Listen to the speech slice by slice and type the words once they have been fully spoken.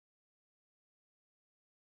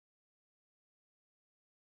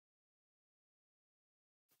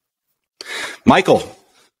Michael,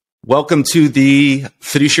 welcome to the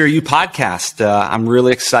Fiduciary U Podcast. I'm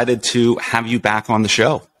really excited to have you back on the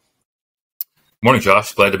show. Morning,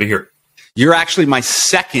 Josh. Glad to be here. You're actually my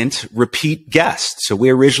second repeat guest. So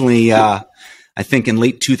we originally, I think in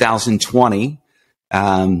late 2020,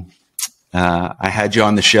 I had you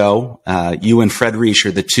on the show. You and Fred Reich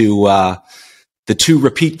are the two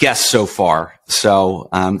repeat guests so far. So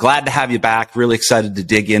I'm glad to have you back. Really excited to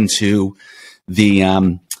dig into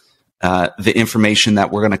the information that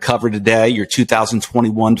we're going to cover today, your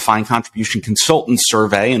 2021 Defined Contribution Consultant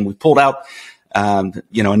Survey. And we pulled out, a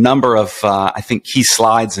number of, I think, key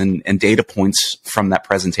slides and data points from that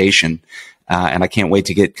presentation. And I can't wait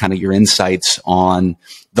to get kind of your insights on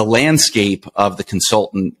the landscape of the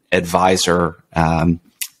consultant advisor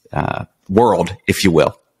world, if you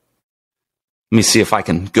will. Let me see if I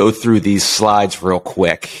can go through these slides real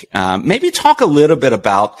quick. Maybe talk a little bit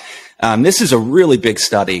about, this is a really big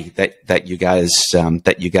study that you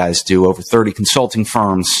guys do, over 30 consulting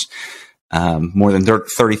firms, more than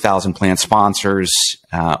 30,000 plan sponsors,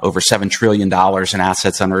 over $7 trillion in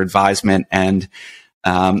assets under advisement, and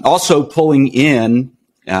also pulling in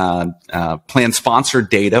plan sponsor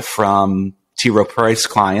data from T Rowe Price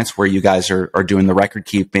clients, where you guys are doing the record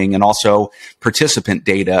keeping, and also participant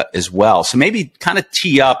data as well. So maybe kind of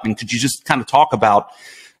tee up, and could you just kind of talk about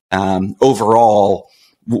overall,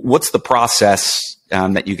 what's the process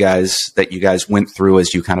that you guys went through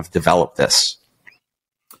as you kind of developed this?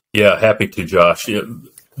 Yeah, happy to, Josh.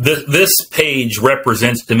 This page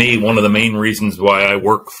represents to me one of the main reasons why I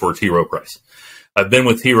work for T Rowe Price. I've been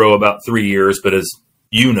with T Rowe about 3 years, but as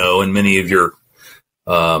you know, and many of your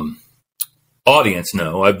audience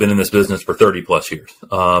know, I've been in this business for 30 plus years.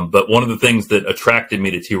 But one of the things that attracted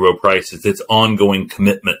me to T Rowe Price is its ongoing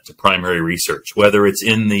commitment to primary research, whether it's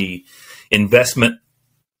in the investment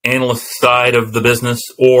analyst side of the business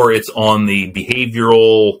or it's on the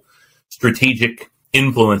behavioral strategic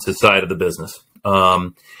influences side of the business.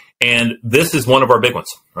 And this is one of our big ones,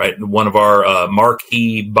 right? One of our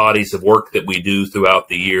marquee bodies of work that we do throughout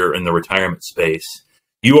the year in the retirement space.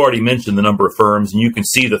 You already mentioned the number of firms, and you can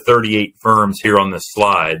see the 38 firms here on this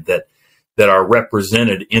slide that are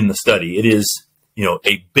represented in the study. It is,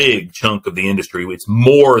 a big chunk of the industry. It's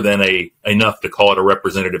more than enough to call it a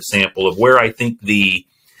representative sample of where I think the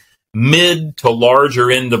mid to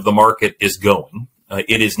larger end of the market is going.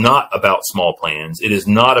 It is not about small plans. It is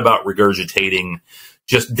not about regurgitating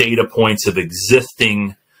just data points of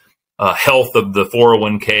existing health of the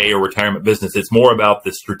 401k or retirement business. It's more about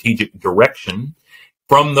the strategic direction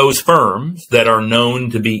from those firms that are known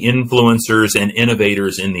to be influencers and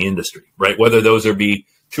innovators in the industry, right? Whether those are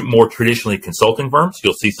more traditionally consulting firms,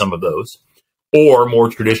 you'll see some of those, or more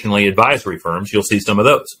traditionally advisory firms, you'll see some of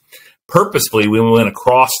those. Purposefully, we went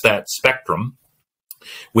across that spectrum.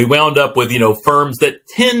 We wound up with, firms that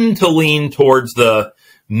tend to lean towards the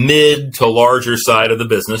mid to larger side of the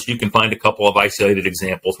business. You can find a couple of isolated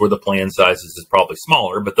examples where the plan sizes is probably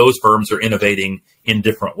smaller, but those firms are innovating in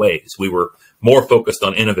different ways. We were more focused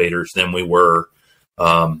on innovators than we were,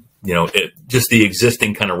 just the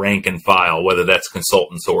existing kind of rank and file, whether that's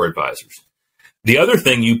consultants or advisors. The other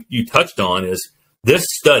thing you touched on is this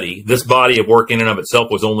study, this body of work in and of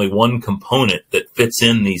itself was only one component that fits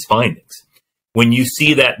in these findings. When you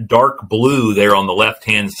see that dark blue there on the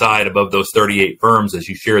left-hand side above those 38 firms as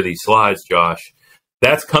you share these slides, Josh,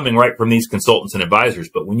 that's coming right from these consultants and advisors.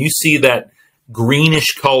 But when you see that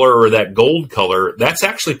greenish color or that gold color, that's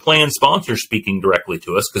actually plan sponsors speaking directly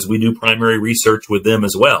to us because we do primary research with them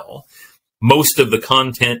as well. Most of the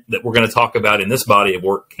content that we're going to talk about in this body of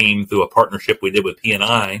work came through a partnership we did with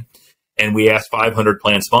P&I, and we asked 500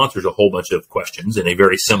 plan sponsors a whole bunch of questions in a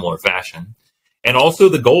very similar fashion. And also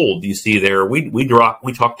the gold you see there, we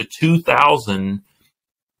talk to 2,000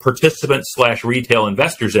 participants / retail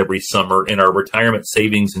investors every summer in our retirement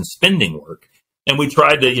savings and spending work. And we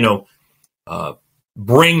tried to,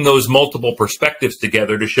 bring those multiple perspectives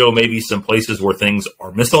together to show maybe some places where things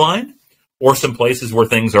are misaligned or some places where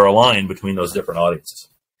things are aligned between those different audiences.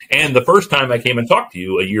 And the first time I came and talked to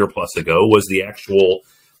you a year plus ago was the actual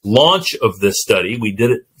launch of this study. We did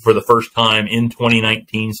it for the first time in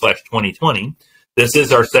 2019/2020. This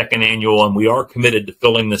is our second annual, and we are committed to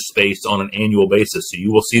filling this space on an annual basis. So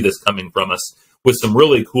you will see this coming from us with some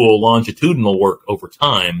really cool longitudinal work over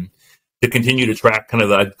time to continue to track kind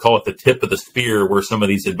of, I'd call it the tip of the spear, where some of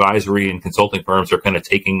these advisory and consulting firms are kind of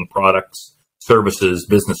taking products, services,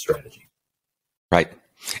 business strategy. Right.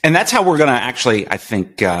 And that's how we're going to actually, I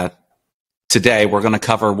think, today we're going to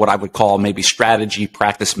cover what I would call maybe strategy,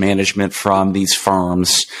 practice management from these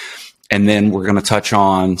firms. And then we're going to touch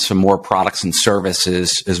on some more products and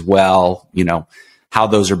services as well, how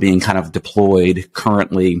those are being kind of deployed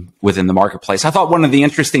currently within the marketplace. I thought one of the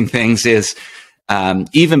interesting things is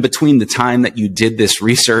even between the time that you did this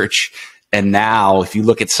research and now, if you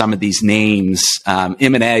look at some of these names,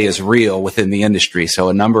 M&A is real within the industry. So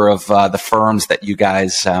a number of the firms that you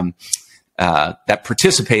guys that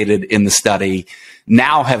participated in the study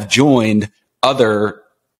now have joined other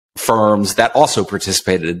firms that also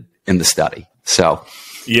participated in the study. So,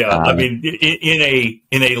 yeah, I mean,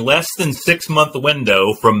 in a less than 6 month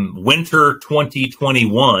window from winter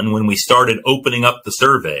 2021, when we started opening up the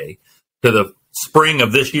survey, to the spring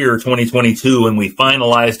of this year, 2022, when we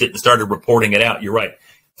finalized it and started reporting it out, you're right.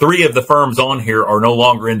 3 of the firms on here are no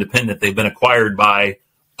longer independent. They've been acquired by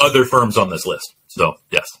other firms on this list. So,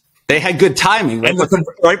 yes. They had good timing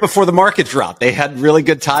right before the market dropped. They had really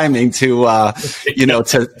good timing to,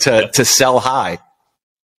 to sell high.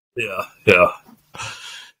 Yeah,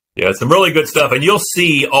 some really good stuff. And you'll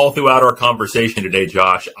see all throughout our conversation today,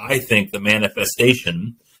 Josh, I think the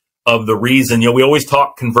manifestation of the reason, we always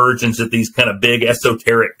talk convergence at these kind of big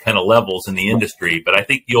esoteric kind of levels in the industry, but I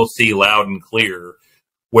think you'll see loud and clear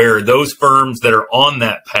where those firms that are on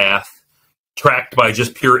that path tracked by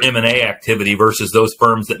just pure M&A activity versus those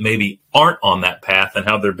firms that maybe aren't on that path and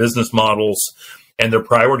how their business models and their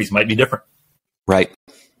priorities might be different. Right.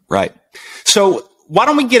 So why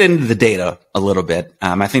don't we get into the data a little bit?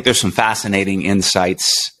 I think there's some fascinating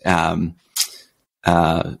insights. You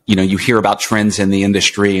hear about trends in the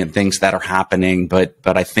industry and things that are happening, but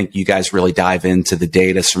I think you guys really dive into the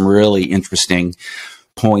data, some really interesting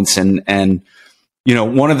points. And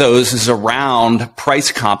one of those is around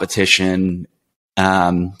price competition,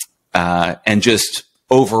 and just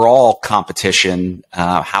overall competition,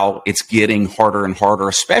 how it's getting harder and harder,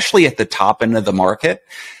 especially at the top end of the market,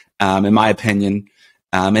 in my opinion.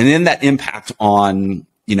 And then that impact on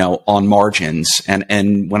margins.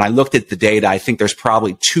 And when I looked at the data, I think there's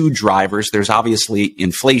probably 2 drivers. There's obviously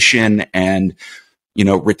inflation and,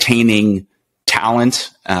 retaining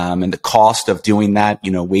talent, and the cost of doing that,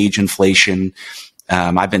 wage inflation.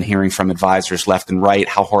 I've been hearing from advisors left and right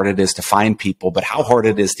how hard it is to find people, but how hard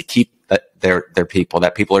it is to keep their people,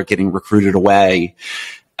 that people are getting recruited away,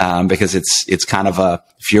 because it's kind of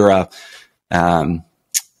if you're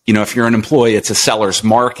an employee, it's a seller's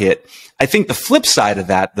market. I think the flip side of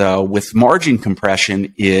that, though, with margin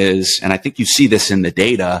compression is, and I think you see this in the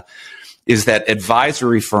data, is that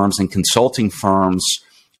advisory firms and consulting firms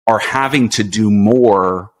are having to do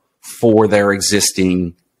more for their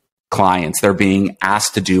existing clients. They're being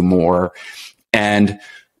asked to do more. And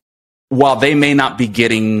while they may not be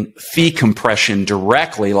getting fee compression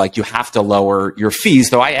directly, like you have to lower your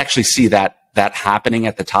fees, though I actually see that happening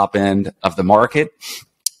at the top end of the market.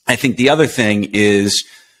 I think the other thing is,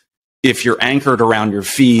 if you're anchored around your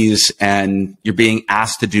fees and you're being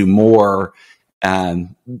asked to do more,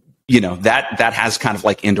 that has kind of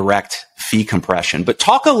like indirect fee compression. But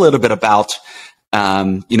talk a little bit about,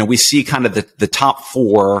 we see kind of the top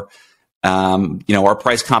 4, our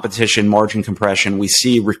price competition, margin compression. We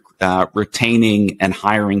see retaining and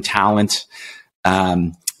hiring talent,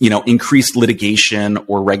 increased litigation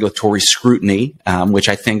or regulatory scrutiny, which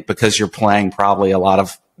I think because you're playing probably a lot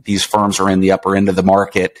of these firms are in the upper end of the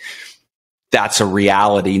market, that's a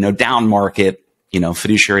reality. Down market,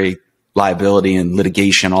 fiduciary liability and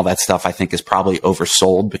litigation, all that stuff, I think is probably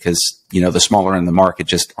oversold because, the smaller end of the market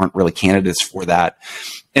just aren't really candidates for that.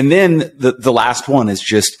 And then the last one is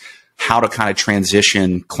just how to kind of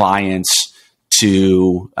transition clients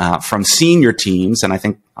to, from senior teams. And I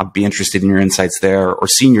think I'd be interested in your insights there, or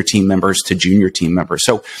senior team members to junior team members.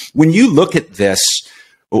 So when you look at this,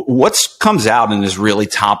 what comes out and is really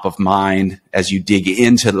top of mind as you dig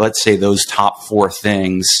into, let's say, those top 4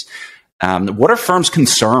 things? What are firms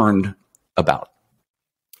concerned about?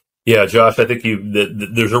 Yeah, Josh, I think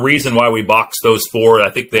there's a reason why we box those 4. I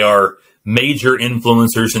think they are major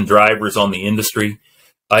influencers and drivers on the industry.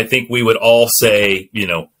 I think we would all say,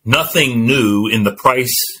 nothing new in the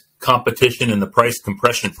price competition and the price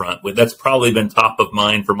compression front. That's probably been top of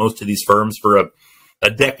mind for most of these firms for a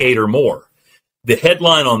decade or more. The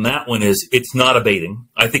headline on that one is it's not abating.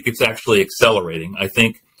 I think it's actually accelerating. I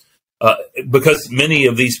think because many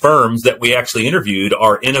of these firms that we actually interviewed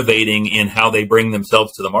are innovating in how they bring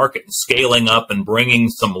themselves to the market, and scaling up and bringing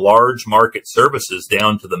some large market services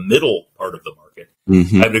down to the middle part of the market.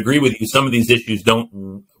 Mm-hmm. I would agree with you. Some of these issues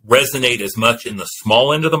don't resonate as much in the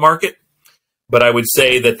small end of the market, but I would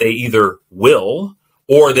say that they either will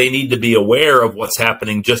or they need to be aware of what's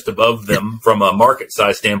happening just above them from a market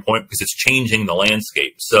size standpoint, because it's changing the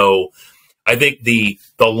landscape. So I think the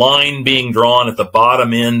line being drawn at the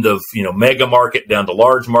bottom end of, mega market down to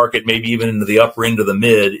large market, maybe even into the upper end of the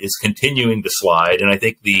mid, is continuing to slide. And I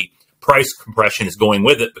think the price compression is going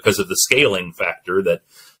with it because of the scaling factor that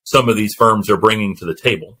some of these firms are bringing to the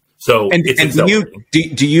table. So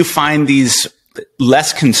do you find these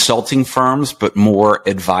less consulting firms, but more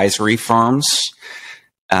advisory firms?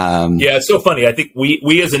 Yeah, it's so funny. I think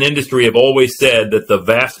we as an industry have always said that the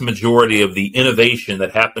vast majority of the innovation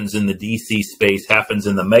that happens in the DC space happens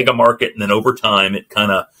in the mega market, and then over time it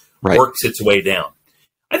kind of works its way down.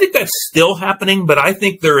 I think that's still happening, but I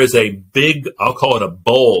think there is a big, I'll call it a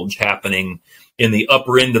bulge happening in the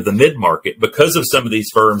upper end of the mid-market because of some of these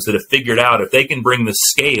firms that have figured out if they can bring the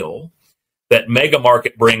scale that mega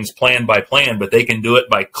market brings plan by plan, but they can do it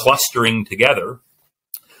by clustering together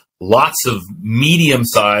lots of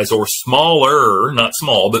medium-sized or smaller, not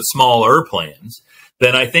small, but smaller plans,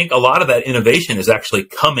 then I think a lot of that innovation is actually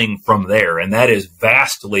coming from there. And that is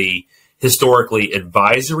vastly historically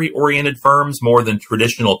advisory-oriented firms more than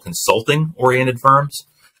traditional consulting-oriented firms.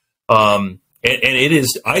 And it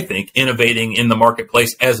is, I think, innovating in the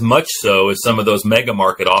marketplace as much so as some of those mega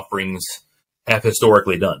market offerings have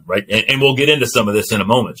historically done, right? And we'll get into some of this in a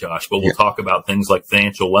moment, Josh, but we'll talk about things like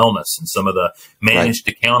financial wellness and some of the managed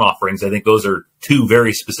account offerings. I think those are two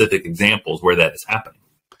very specific examples where that is happening.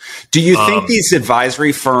 Do you think these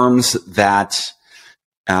advisory firms that,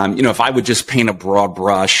 if I would just paint a broad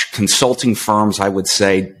brush, consulting firms, I would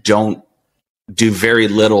say don't do very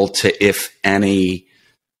little to, if any,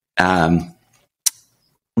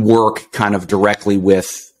 work kind of directly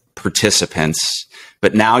with participants.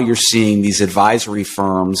 But now you're seeing these advisory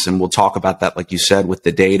firms, and we'll talk about that, like you said, with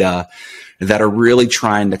the data, that are really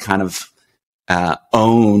trying to kind of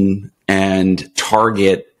own and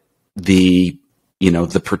target the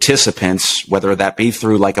participants, whether that be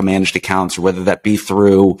through like a managed accounts or whether that be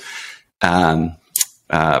through,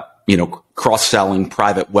 cross-selling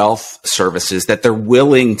private wealth services, that they're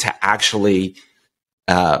willing to actually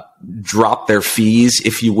drop their fees,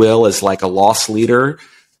 if you will, as like a loss leader,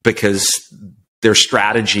 because their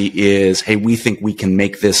strategy is, hey, we think we can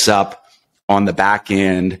make this up on the back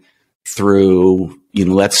end through,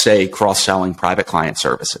 let's say, cross-selling private client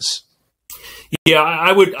services. Yeah,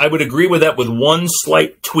 I would agree with that with one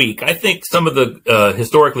slight tweak. I think some of the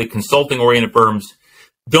historically consulting-oriented firms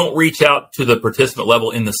don't reach out to the participant level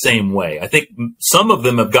in the same way. I think some of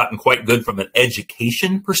them have gotten quite good from an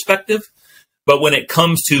education perspective. But when it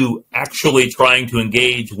comes to actually trying to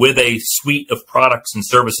engage with a suite of products and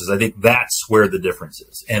services, I think that's where the difference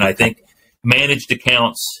is. And I think managed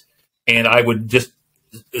accounts, and I would just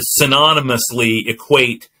synonymously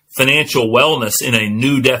equate financial wellness in a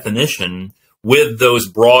new definition with those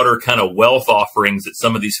broader kind of wealth offerings that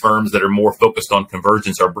some of these firms that are more focused on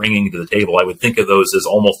convergence are bringing to the table. I would think of those as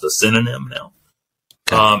almost a synonym now.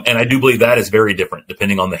 And I do believe that is very different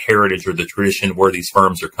depending on the heritage or the tradition where these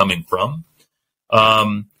firms are coming from.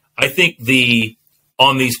 I think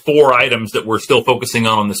on these four items that we're still focusing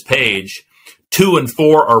on this page, 2 and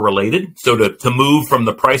 4 are related. So to move from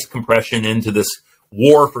the price compression into this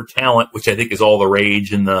war for talent, which I think is all the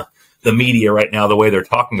rage in the media right now, the way they're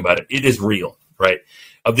talking about it, it is real, right?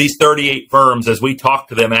 Of these 38 firms, as we talked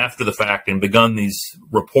to them after the fact and begun these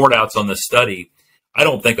report outs on this study, I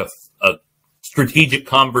don't think a strategic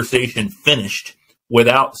conversation finished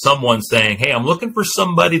without someone saying, hey, I'm looking for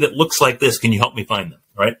somebody that looks like this. Can you help me find them?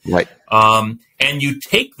 Right. Right. And you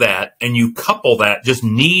take that and you couple that just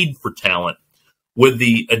need for talent with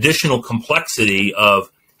the additional complexity of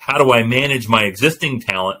how do I manage my existing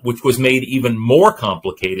talent, which was made even more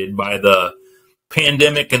complicated by the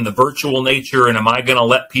pandemic and the virtual nature. And am I going to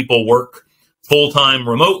let people work full-time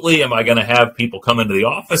remotely? Am I going to have people come into the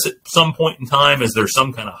office at some point in time? Is there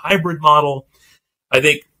some kind of hybrid model? I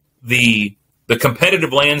think the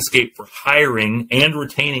competitive landscape for hiring and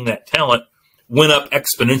retaining that talent went up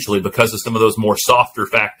exponentially because of some of those more softer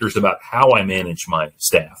factors about how I manage my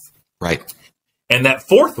staff. Right. And that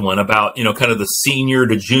fourth one about, kind of the senior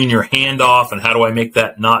to junior handoff and how do I make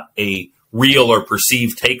that not a real or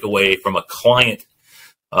perceived takeaway from a client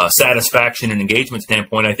satisfaction and engagement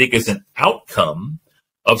standpoint, I think is an outcome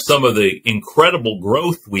of some of the incredible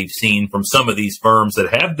growth we've seen from some of these firms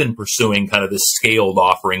that have been pursuing kind of this scaled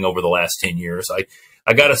offering over the last 10 years.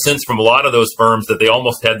 I got a sense from a lot of those firms that they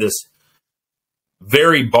almost had this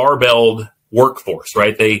very barbelled workforce,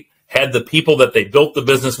 right? They had the people that they built the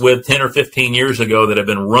business with 10 or 15 years ago that have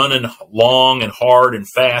been running long and hard and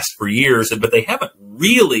fast for years, but they haven't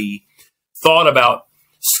really thought about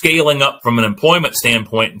scaling up from an employment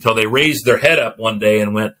standpoint until they raised their head up one day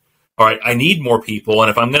and went, all right, I need more people. And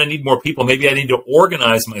if I'm going to need more people, maybe I need to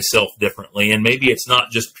organize myself differently. And maybe it's not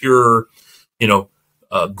just pure,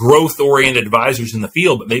 growth-oriented advisors in the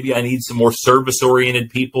field, but maybe I need some more service-oriented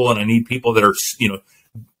people, and I need people that are,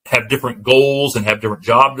 have different goals and have different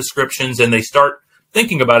job descriptions, and they start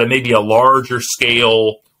thinking about it, maybe a larger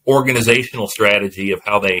scale organizational strategy of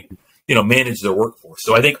how they, manage their workforce.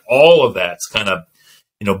 So I think all of that's kind of,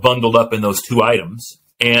 bundled up in those two items.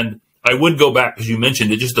 And I would go back, as you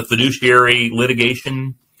mentioned, to just the fiduciary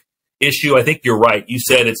litigation issue. I think you're right. You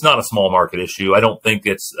said it's not a small market issue. I don't think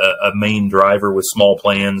it's a main driver with small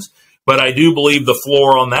plans, but I do believe the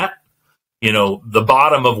floor on that, the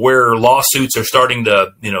bottom of where lawsuits are starting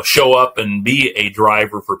to, show up and be a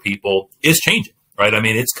driver for people is changing, right? I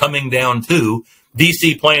mean, it's coming down to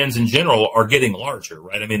DC plans in general are getting larger,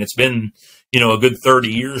 right? I mean, it's been, a good 30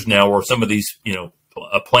 years now where some of these,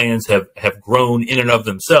 plans have grown in and of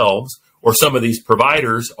themselves, or some of these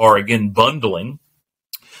providers are again bundling.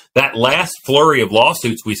 That last flurry of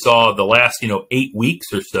lawsuits we saw the last 8 weeks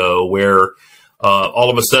or so, where all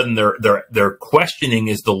of a sudden they're questioning,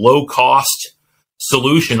 is the low cost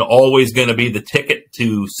solution always going to be the ticket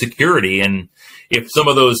to security? And if some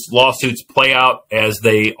of those lawsuits play out as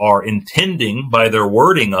they are intending by their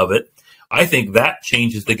wording of it, I think that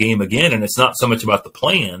changes the game again. And it's not so much about the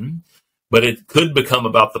plan, but it could become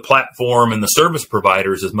about the platform and the service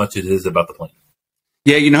providers as much as it is about the plan.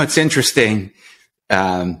 Yeah, it's interesting.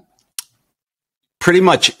 Pretty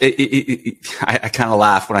much, I kind of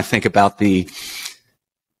laugh when I think about these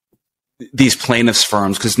plaintiffs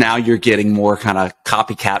firms, because now you're getting more kind of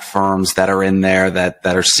copycat firms that are in there that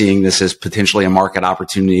are seeing this as potentially a market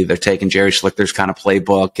opportunity. They're taking Jerry Schlichter's kind of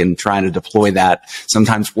playbook and trying to deploy that,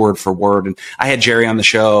 sometimes word for word. And I had Jerry on the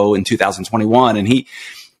show in 2021, and he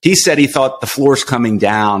said he thought the floor's coming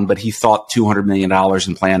down, but he thought $200 million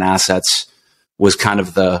in plan assets was kind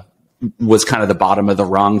of the bottom of the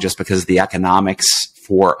rung, just because of the economics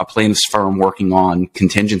for a plaintiff's firm working on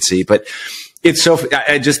contingency. But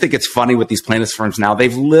I just think it's funny with these plaintiffs firms now.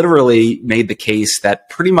 They've literally made the case that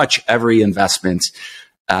pretty much every investment,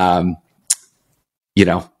 the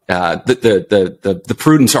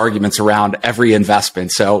prudence arguments around every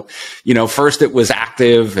investment. So, first it was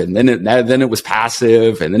active, and then it was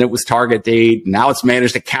passive, and then it was target date. Now it's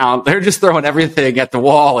managed account. They're just throwing everything at the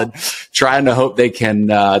wall and trying to hope they can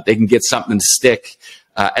get something to stick,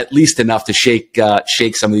 at least enough to shake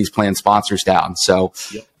some of these plan sponsors down. So,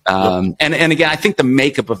 yep. And again, I think the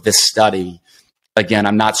makeup of this study, again,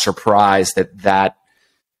 I'm not surprised that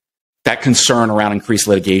concern around increased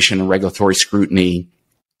litigation and regulatory scrutiny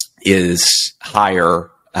is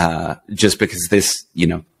higher, just because this,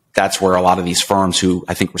 that's where a lot of these firms who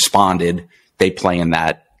I think responded, they play in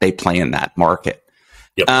that market.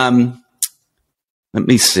 Yep. Let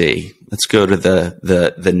me see. Let's go to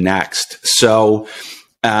the next. So,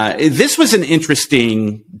 this was an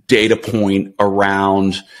interesting data point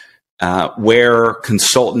around where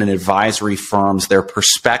consultant and advisory firms, their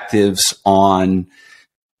perspectives on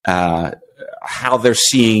how they're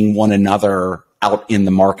seeing one another out in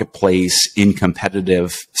the marketplace in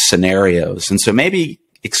competitive scenarios. And so maybe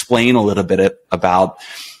explain a little bit about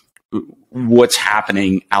what's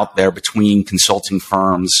happening out there between consulting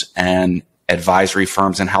firms and advisory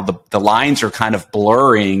firms, and how the lines are kind of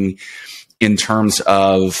blurring in terms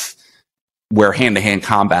of where hand-to-hand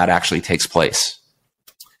combat actually takes place.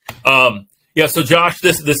 So Josh,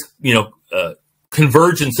 this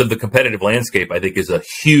convergence of the competitive landscape, I think, is a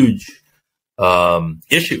huge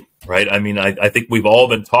issue, right? I mean, I think we've all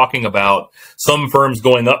been talking about some firms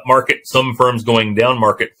going up market, some firms going down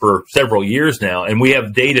market for several years now, and we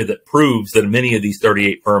have data that proves that many of these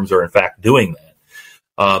 38 firms are in fact doing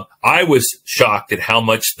that. I was shocked at how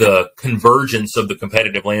much the convergence of the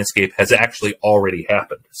competitive landscape has actually already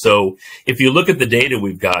happened. So if you look at the data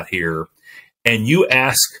we've got here and you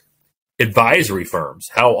ask advisory firms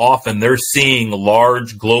how often they're seeing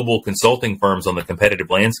large global consulting firms on the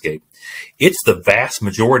competitive landscape, it's the vast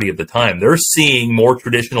majority of the time. They're seeing more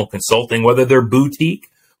traditional consulting, whether they're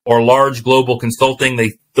boutique or large global consulting,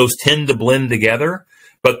 those tend to blend together,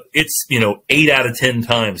 but it's, 8 out of 10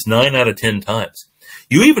 times, 9 out of 10 times.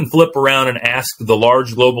 You even flip around and ask the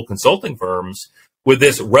large global consulting firms with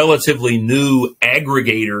this relatively new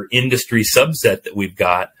aggregator industry subset that we've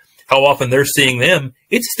got, how often they're seeing them.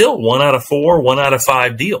 It's still 1 out of 4, 1 out of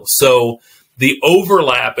 5 deals. So the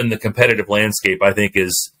overlap in the competitive landscape, I think,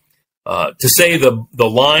 is to say the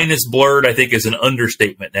line is blurred, I think, is an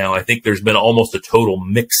understatement now. I think there's been almost a total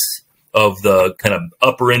mix of the kind of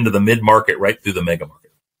upper end of the mid-market right through the mega market.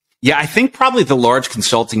 Yeah, I think probably the large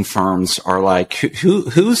consulting firms are like,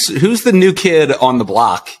 who's the new kid on the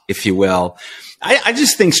block, if you will. I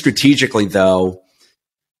just think strategically, though,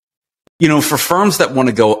 for firms that want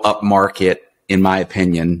to go up market, in my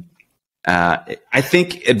opinion, I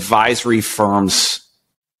think advisory firms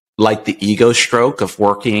like the ego stroke of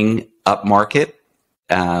working up market.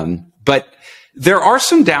 But there are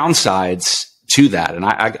some downsides to that. And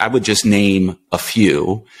I would just name a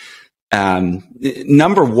few.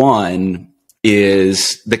 Number one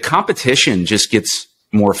is the competition just gets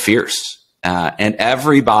more fierce. And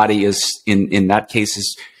everybody is in that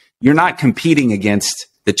case you're not competing against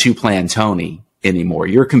the two-plan Tony anymore.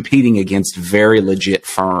 You're competing against very legit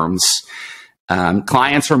firms.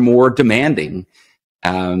 Clients are more demanding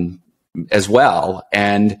as well.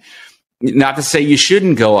 And not to say you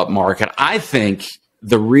shouldn't go up market. I think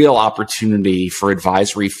the real opportunity for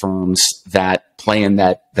advisory firms that play in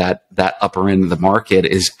that upper end of the market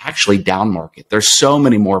is actually down market. There's so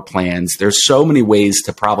many more plans. There's so many ways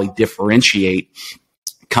to probably differentiate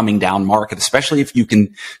coming down market, especially if you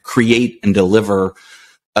can create and deliver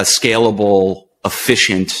a scalable,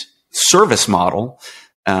 efficient service model.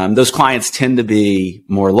 Those clients tend to be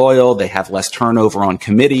more loyal. They have less turnover on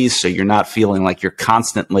committees. So you're not feeling like you're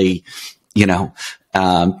constantly, on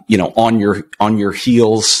your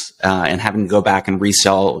heels, and having to go back and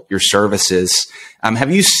resell your services.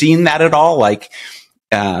 Have you seen that at all? Like,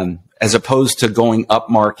 as opposed to going up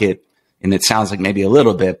market, and it sounds like maybe a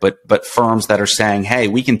little bit, but firms that are saying, hey,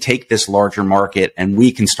 we can take this larger market and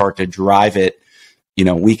we can start to drive it,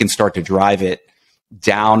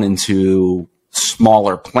 down into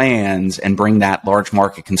smaller plans and bring that large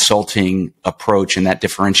market consulting approach and that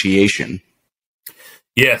differentiation.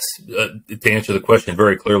 Yes, to answer the question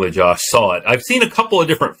very clearly, Josh, saw it. I've seen a couple of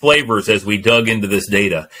different flavors as we dug into this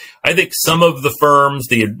data. I think some of the firms,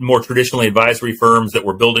 the more traditionally advisory firms that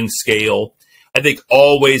were building scale, I think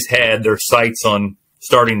always had their sights on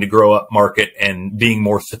starting to grow up market and being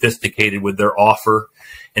more sophisticated with their offer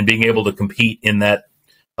and being able to compete in that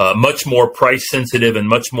much more price sensitive and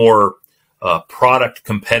much more product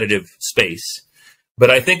competitive space. But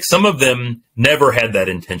I think some of them never had that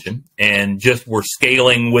intention and just were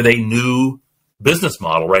scaling with a new business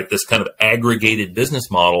model, right? This kind of aggregated business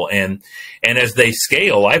model. And as they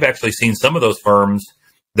scale, I've actually seen some of those firms,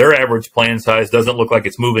 their average plan size doesn't look like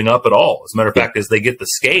it's moving up at all. As a matter of fact, as they get the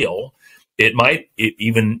scale, it might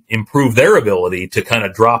even improve their ability to kind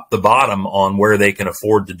of drop the bottom on where they can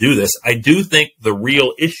afford to do this. I do think the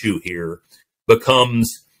real issue here becomes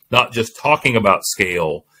not just talking about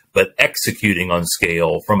scale, but executing on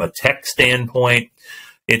scale from a tech standpoint.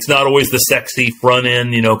 It's not always the sexy front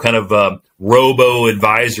end, kind of robo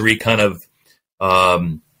advisory kind of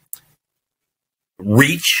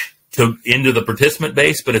reach into the participant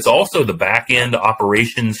base, but it's also the back end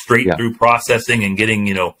operations, straight through processing and getting,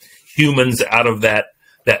 humans out of that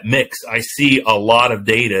mix. I see a lot of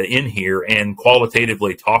data in here, and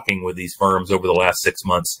qualitatively talking with these firms over the last 6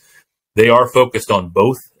 months, they are focused on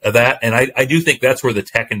both of that. And I do think that's where the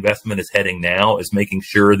tech investment is heading now, is making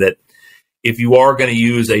sure that if you are going to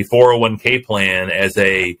use a 401k plan as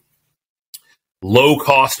a low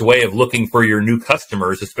cost way of looking for your new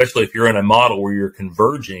customers, especially if you're in a model where you're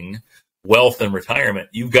converging wealth and retirement,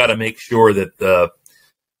 you've got to make sure that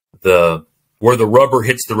where the rubber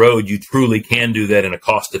hits the road, you truly can do that in a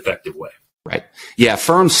cost effective way. Right. Yeah.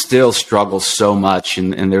 Firms still struggle so much,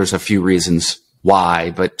 and there's a few reasons why,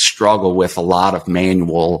 but struggle with a lot of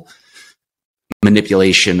manual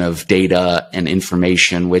manipulation of data and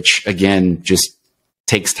information, which again just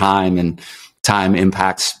takes time, and time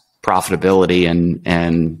impacts profitability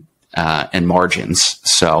and margins.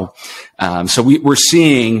 So we're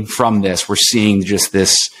seeing from this, just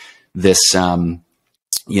this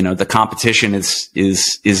the competition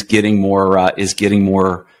is getting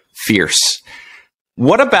more fierce.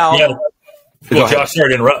 What about? Yeah. Well, Josh, sorry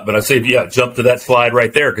to interrupt, but I say, jump to that slide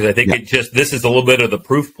right there, because I think this is a little bit of the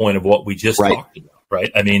proof point of what we just talked about,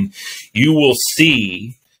 right? I mean, you will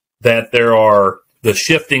see that there are the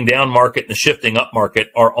shifting down market and the shifting up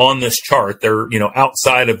market are on this chart. They're,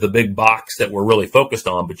 outside of the big box that we're really focused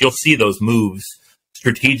on, but you'll see those moves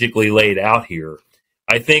strategically laid out here.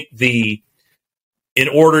 I think in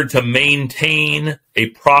order to maintain a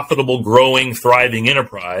profitable, growing, thriving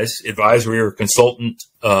enterprise, advisory or consultant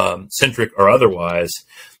centric or otherwise,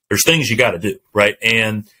 there's things you got to do, right?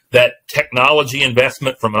 And that technology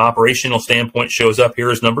investment from an operational standpoint shows up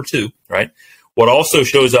here as number 2, right? What also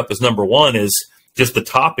shows up as number 1 is just the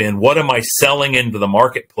top end. What am I selling into the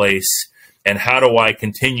marketplace, and how do I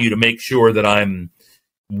continue to make sure that I'm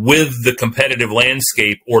with the competitive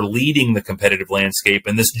landscape or leading the competitive landscape,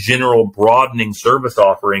 and this general broadening service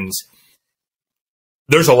offerings?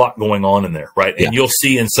 There's a lot going on in there, right? And you'll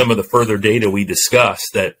see in some of the further data we discussed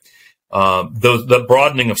that the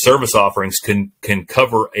broadening of service offerings can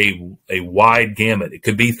cover a wide gamut. It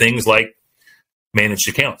could be things like managed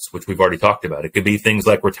accounts, which we've already talked about. It could be things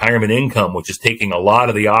like retirement income, which is taking a lot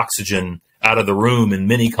of the oxygen out of the room in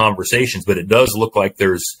many conversations, but it does look like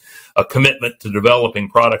there's a commitment to developing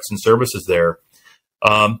products and services there.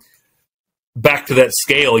 Back to that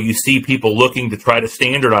scale, you see people looking to try to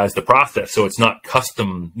standardize the process so it's not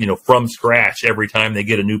custom, from scratch every time they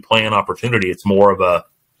get a new plan opportunity. It's more of a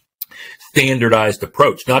standardized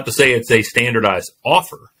approach. Not to say it's a standardized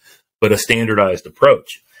offer, but a standardized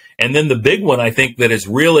approach. And then the big one, I think, that is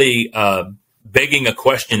really begging a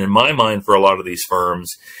question in my mind for a lot of these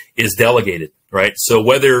firms is delegated, right? So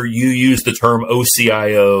whether you use the term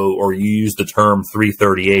OCIO or you use the term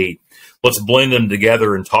 338, let's blend them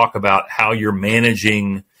together and talk about how you're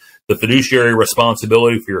managing the fiduciary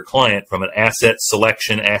responsibility for your client from an asset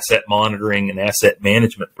selection, asset monitoring, and asset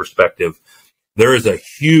management perspective. There is a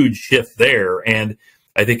huge shift there. And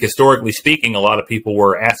I think historically speaking, a lot of people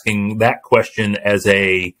were asking that question as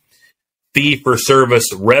a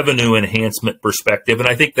fee-for-service revenue enhancement perspective. And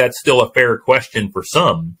I think that's still a fair question for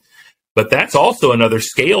some. But that's also another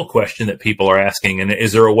scale question that people are asking. And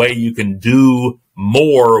is there a way you can do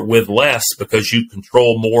more with less because you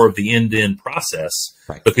control more of the end-to-end process,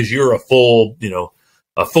 right, because you're a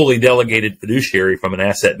fully delegated fiduciary from an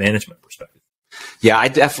asset management perspective? Yeah, I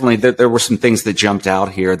definitely, there were some things that jumped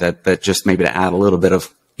out here that just maybe to add a little bit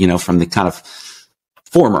of, from the kind of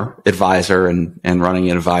former advisor and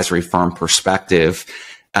running an advisory firm perspective.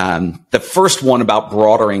 The first one about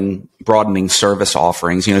broadening service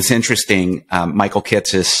offerings, it's interesting. Michael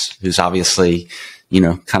Kitces, who's obviously,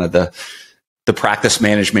 kind of the practice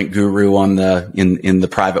management guru in the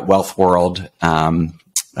private wealth world, and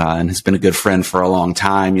has been a good friend for a long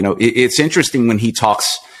time. It's interesting when he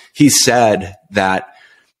talks, he said that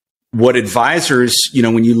what advisors,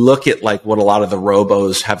 when you look at like what a lot of the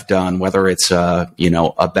robos have done, whether it's a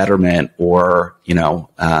Betterment or,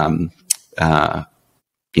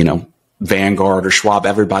 Vanguard or Schwab,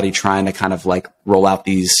 everybody trying to kind of like roll out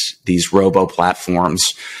these robo platforms.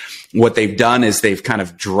 What they've done is they've kind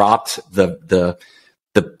of dropped the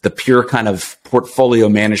pure kind of portfolio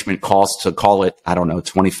management cost to call it,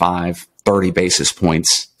 25, 30 basis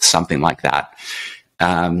points, something like that.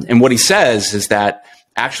 And what he says is that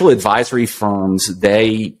actual advisory firms,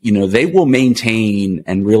 they will maintain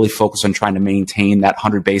and really focus on trying to maintain that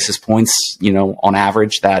 100 basis points, on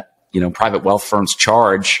average that, private wealth firms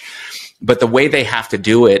charge. But the way they have to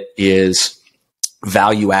do it is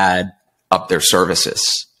value add up their services,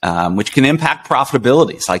 which can impact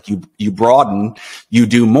profitability. It's like you broaden, you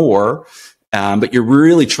do more, but you're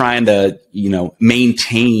really trying to,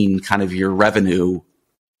 maintain kind of your revenue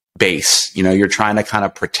base. You're trying to kind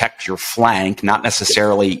of protect your flank, not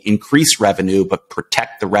necessarily increase revenue, but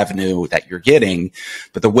protect the revenue that you're getting.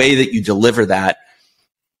 But the way that you deliver that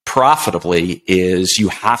profitably is you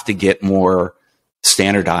have to get more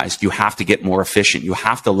standardized. You have to get more efficient. You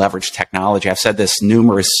have to leverage technology. I've said this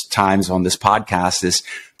numerous times on this podcast, is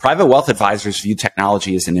private wealth advisors view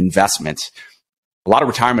technology as an investment. A lot of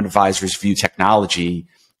retirement advisors view technology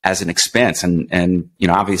as an expense. And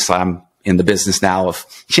obviously I'm in the business now of,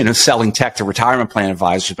 selling tech to retirement plan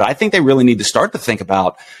advisors, but I think they really need to start to think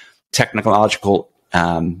about technological,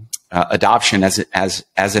 adoption as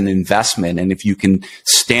an investment. And if you can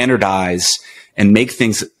standardize and make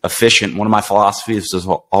things efficient, one of my philosophies is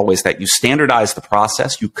always that you standardize the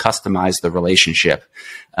process, you customize the relationship.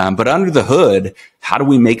 But under the hood, how do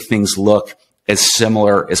we make things look as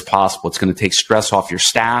similar as possible? It's going to take stress off your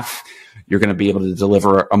staff. You're going to be able to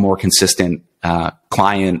deliver a more consistent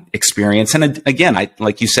client experience. And again,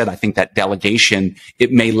 like you said, I think that delegation,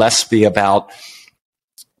 it may less be about,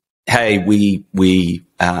 hey, we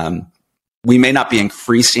may not be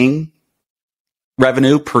increasing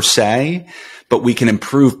revenue per se, but we can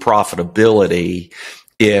improve profitability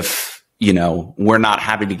if, we're not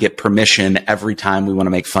having to get permission every time we want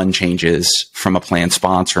to make fund changes from a plan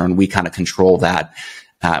sponsor, and we kind of control that.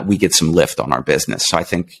 We get some lift on our business. So I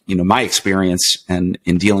think, my experience and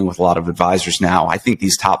in dealing with a lot of advisors now, I think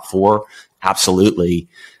these top four absolutely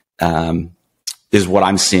is what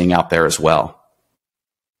I'm seeing out there as well.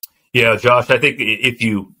 Yeah, Josh, I think if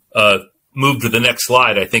you move to the next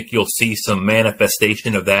slide, I think you'll see some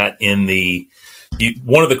manifestation of that in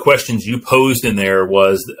one of the questions you posed in there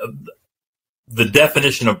was the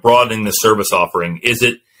definition of broadening the service offering. Is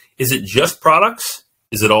it just products?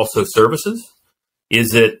 Is it also services?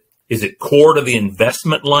 Is it core to the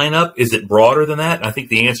investment lineup? Is it broader than that? I think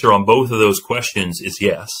the answer on both of those questions is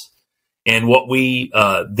yes. And what we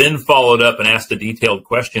then followed up and asked a detailed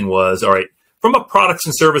question was, all right, from a products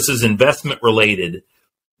and services investment related,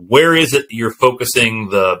 where is it you're focusing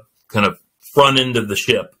the kind of front end of the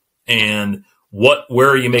ship? And where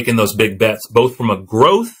are you making those big bets, both from a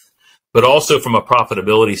growth, but also from a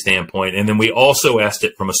profitability standpoint. And then we also asked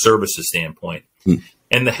it from a services standpoint.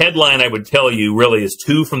 And the headline I would tell you really is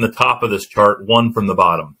 2 from the top of this chart, 1 from the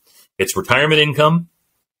bottom. It's retirement income,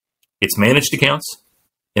 it's managed accounts,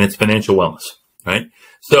 and it's financial wellness, right?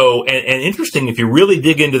 So, and interesting, if you really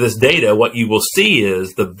dig into this data, what you will see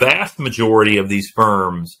is the vast majority of these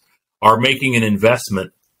firms are making an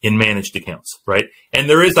investment in managed accounts, right? And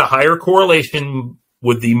there is a higher correlation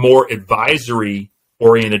with the more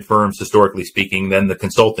advisory-oriented firms, historically speaking, than the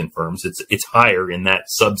consulting firms. It's higher in that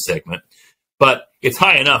subsegment. But it's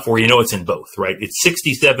high enough where you know it's in both, right? It's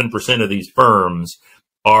 67% of these firms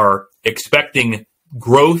are expecting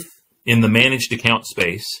growth in the managed account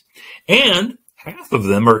space, and half of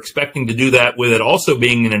them are expecting to do that with it also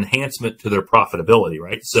being an enhancement to their profitability,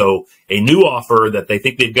 right? So a new offer that they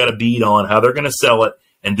think they've got a bead on, how they're going to sell it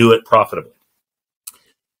and do it profitably.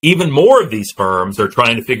 Even more of these firms are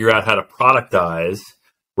trying to figure out how to productize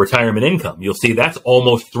retirement income. You'll see that's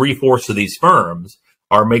almost 3/4 of these firms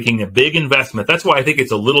are making a big investment. That's why I think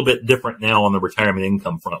it's a little bit different now on the retirement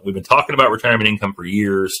income front. We've been talking about retirement income for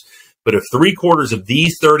years, but if 3/4 of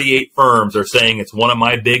these 38 firms are saying it's one of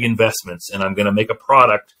my big investments and I'm going to make a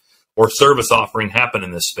product or service offering happen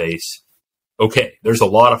in this space, okay, there's a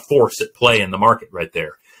lot of force at play in the market right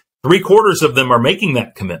there. 3/4 of them are making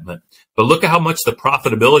that commitment, but look at how much the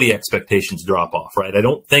profitability expectations drop off, right? I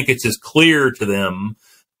don't think it's as clear to them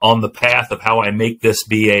on the path of how I make this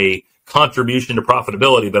be a contribution to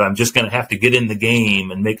profitability, but I'm just going to have to get in the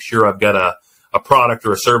game and make sure I've got a product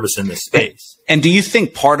or a service in this space. And do you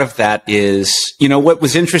think part of that is, what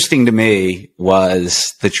was interesting to me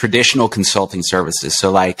was the traditional consulting services.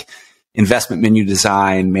 So like investment menu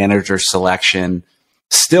design, manager selection,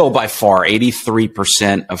 still by far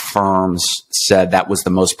 83% of firms said that was the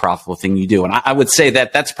most profitable thing you do. And I would say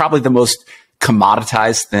that that's probably the most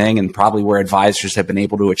commoditized thing and probably where advisors have been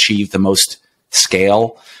able to achieve the most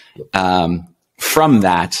scale. From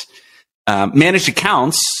that, managed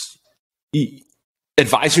accounts,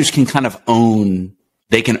 advisors can kind of own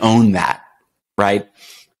that, right?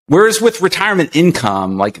 Whereas with retirement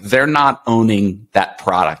income, like they're not owning that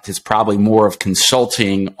product. It's probably more of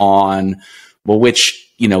consulting on, well, which,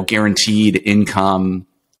 guaranteed income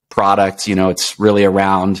product, it's really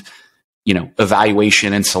around,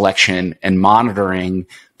 evaluation and selection and monitoring,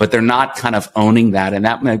 but they're not kind of owning that. And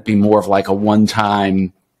that might be more of like a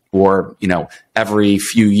one-time or, every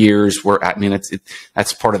few years where,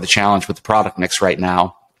 that's part of the challenge with the product mix right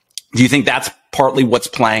now. Do you think that's partly what's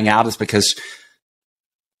playing out is because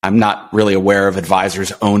I'm not really aware of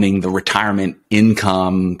advisors owning the retirement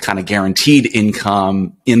income, kind of guaranteed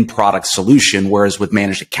income in product solution, whereas with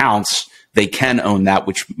managed accounts, they can own that,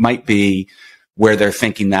 which might be where they're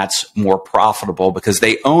thinking that's more profitable because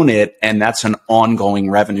they own it and that's an ongoing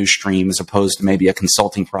revenue stream as opposed to maybe a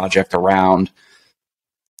consulting project around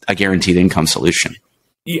a guaranteed income solution.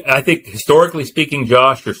 Yeah, I think historically speaking,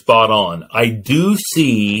 Josh, you're spot on. I do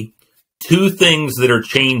see 2 things that are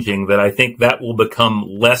changing that I think that will become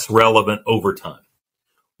less relevant over time.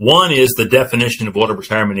 One is the definition of what a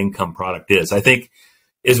retirement income product is. I think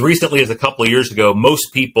as recently as a couple of years ago,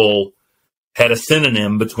 most people had a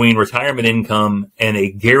synonym between retirement income and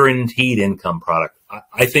a guaranteed income product.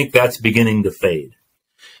 I think that's beginning to fade.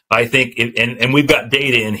 I think, and we've got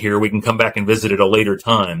data in here, we can come back and visit at a later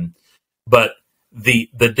time, but the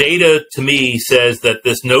data to me says that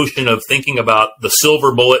this notion of thinking about the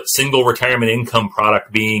silver bullet single retirement income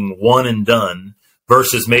product being one and done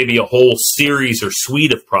versus maybe a whole series or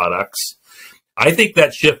suite of products, I think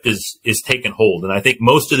that shift is taken hold. And I think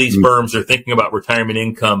most of these firms are thinking about retirement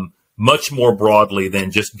income much more broadly than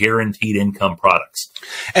just guaranteed income products.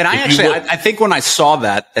 And I think when I saw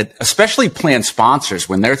that, especially plan sponsors,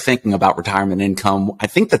 when they're thinking about retirement income, I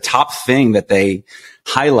think the top thing that they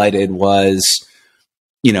highlighted was,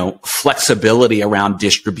 flexibility around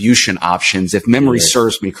distribution options, if memory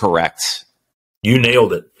serves me correct. You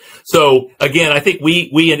nailed it. So again, I think we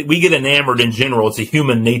get enamored in general. It's a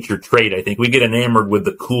human nature trait. I think we get enamored with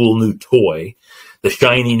the cool new toy, the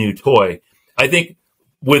shiny new toy. I think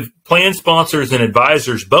with plan sponsors and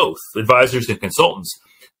advisors, both advisors and consultants,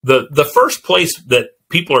 the first place that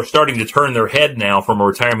people are starting to turn their head now from a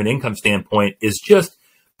retirement income standpoint is just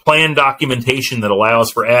plan documentation that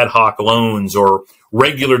allows for ad hoc loans or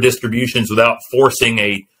regular distributions without forcing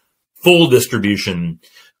a full distribution.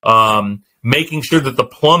 Making sure that the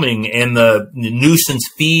plumbing and the nuisance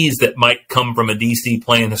fees that might come from a DC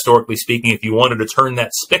plan, historically speaking, if you wanted to turn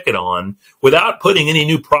that spigot on without putting any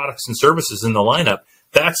new products and services in the lineup,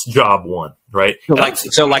 That's job one, right?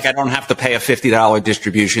 So like I don't have to pay a $50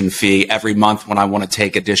 distribution fee every month when I want to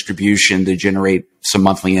take a distribution to generate some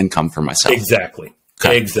monthly income for myself. Exactly.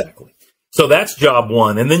 Okay. Exactly. So that's job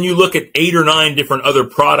one. And then you look at 8 or 9 different other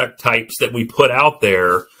product types that we put out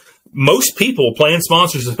there. Most people, plan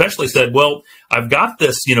sponsors especially, said, well, I've got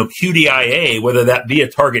this, QDIA, whether that be a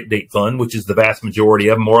target date fund, which is the vast majority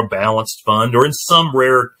of them, or a balanced fund, or in some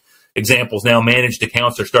rare examples now, managed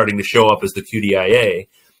accounts are starting to show up as the QDIA.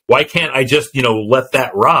 Why can't I just, let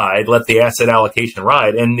that ride, let the asset allocation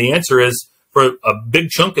ride? And the answer is, for a big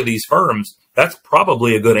chunk of these firms, that's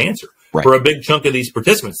probably a good answer. Right. For a big chunk of these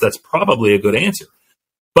participants, that's probably a good answer.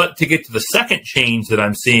 But to get to the second change that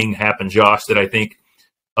I'm seeing happen, Josh, that I think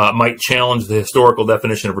might challenge the historical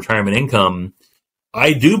definition of retirement income,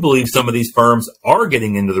 I do believe some of these firms are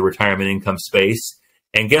getting into the retirement income space.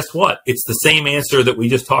 And guess what? It's the same answer that we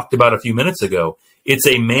just talked about a few minutes ago. It's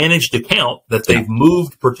a managed account that they've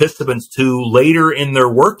moved participants to later in their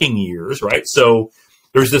working years, right? So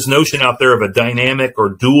there's this notion out there of a dynamic or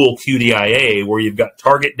dual QDIA where you've got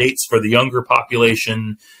target dates for the younger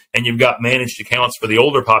population and you've got managed accounts for the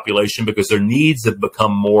older population because their needs have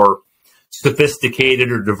become more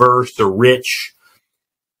sophisticated or diverse or rich.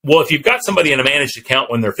 Well, if you've got somebody in a managed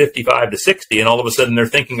account when they're 55 to 60 and all of a sudden they're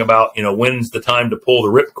thinking about, when's the time to pull the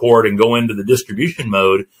ripcord and go into the distribution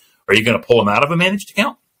mode, are you going to pull them out of a managed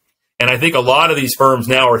account? And I think a lot of these firms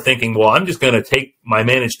now are thinking, well, I'm just going to take my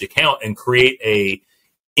managed account and create a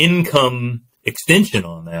income extension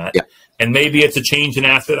on that. Yeah. And maybe it's a change in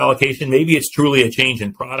asset allocation. Maybe it's truly a change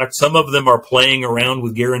in product. Some of them are playing around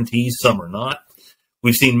with guarantees. Some are not.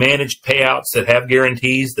 We've seen managed payouts that have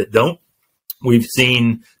guarantees that don't. We've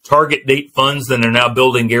seen target date funds that are now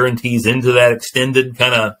building guarantees into that extended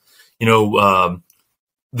kind of,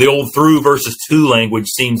 the old through versus to language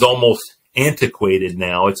seems almost antiquated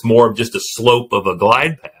now. It's more of just a slope of a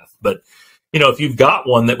glide path. But, if you've got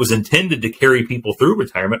one that was intended to carry people through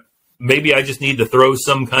retirement, maybe I just need to throw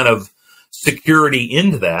some kind of security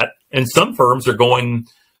into that. And some firms are going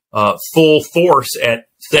full force at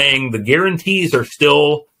saying the guarantees are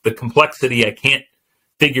still the complexity I can't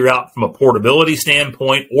figure out from a portability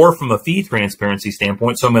standpoint or from a fee transparency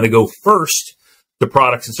standpoint. So I'm going to go first to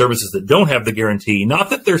products and services that don't have the guarantee.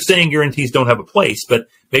 Not that they're saying guarantees don't have a place, but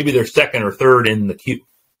maybe they're second or third in the queue.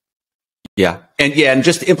 Yeah. And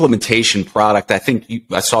just implementation product. I think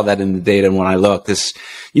I saw that in the data when I looked. This,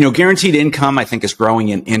 guaranteed income, I think, is growing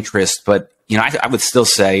in interest, but, I would still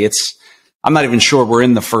say I'm not even sure we're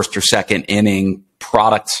in the first or second inning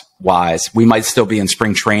product wise. We might still be in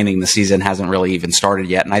spring training. The season hasn't really even started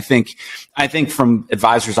yet. And I think from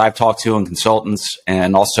advisors I've talked to and consultants,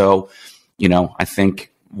 and also, I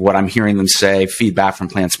think what I'm hearing them say, feedback from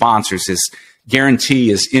plan sponsors, is guarantee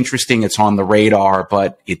is interesting. It's on the radar,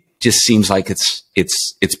 but it just seems like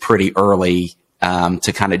it's pretty early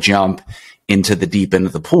to kind of jump into the deep end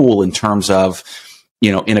of the pool in terms of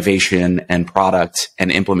innovation and product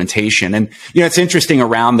and implementation. And, it's interesting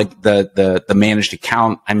around the managed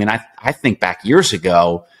account. I mean, I think back years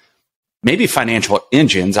ago, maybe Financial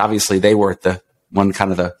Engines, obviously they were at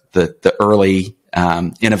the early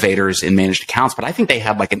innovators in managed accounts, but I think they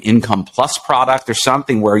had like an income plus product or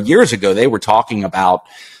something where years ago they were talking about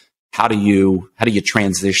how do you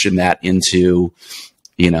transition that into,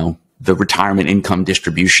 the retirement income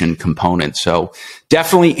distribution component. So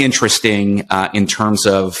definitely interesting in terms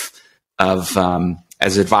of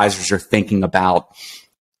as advisors are thinking about,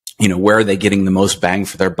 where are they getting the most bang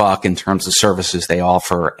for their buck in terms of services they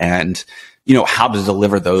offer and, how to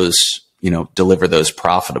deliver those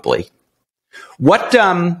profitably. What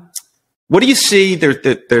do you see?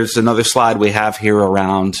 There's another slide we have here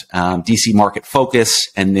around DC market focus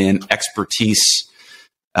and then expertise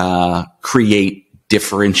create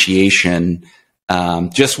differentiation.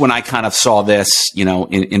 Just when I kind of saw this,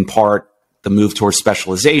 in part the move towards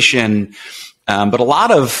specialization, but a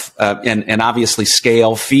lot of and obviously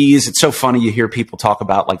scale, fees. It's so funny you hear people talk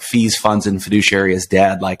about like fees, funds, and fiduciary is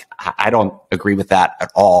dead. Like I don't agree with that at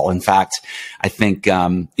all. In fact, I think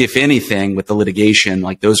if anything, with the litigation,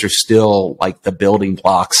 like those are still like the building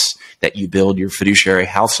blocks that you build your fiduciary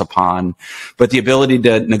house upon. But the ability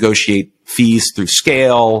to negotiate fees through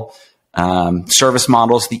scale, service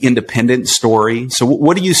models, the independent story. So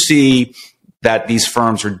what do you see that these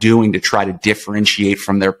firms are doing to try to differentiate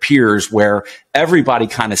from their peers where everybody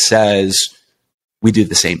kind of says we do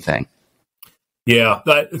the same thing? Yeah.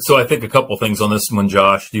 So I think a couple things on this one,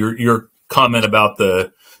 Josh. Your comment about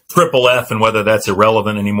the triple F and whether that's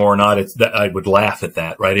irrelevant anymore or not, I would laugh at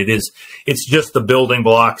that, right? It's just the building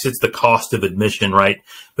blocks. It's the cost of admission, right?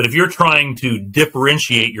 But if you're trying to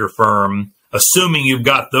differentiate your firm, assuming you've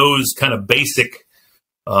got those kind of basic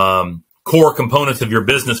core components of your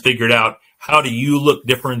business figured out, how do you look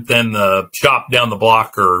different than the shop down the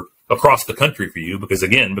block or across the country for you? Because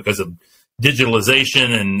again, because of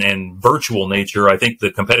digitalization and virtual nature, I think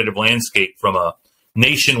the competitive landscape from a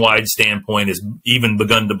nationwide standpoint has even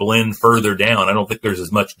begun to blend further down. I don't think there's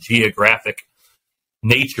as much geographic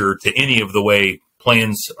nature to any of the way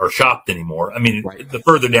plans are shopped anymore. I mean, right. The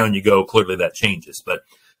further down you go, clearly that changes. But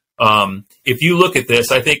if you look at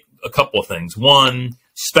this, I think a couple of things. One,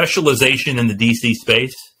 specialization in the DC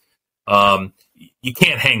space. You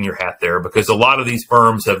can't hang your hat there because a lot of these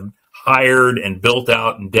firms have hired and built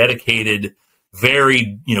out and dedicated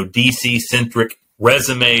very, DC centric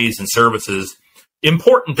resumes and services.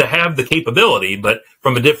 Important to have the capability, but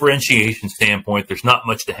from a differentiation standpoint, there's not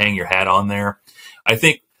much to hang your hat on there. I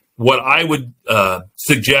think what I would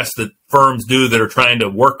suggest that firms do that are trying to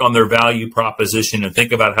work on their value proposition and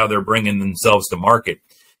think about how they're bringing themselves to market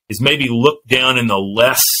is maybe look down in the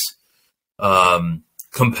less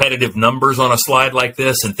competitive numbers on a slide like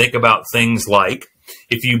this and think about things like,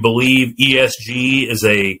 if you believe ESG is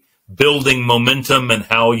a building momentum and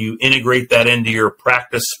how you integrate that into your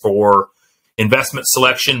practice for investment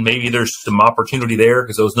selection, maybe there's some opportunity there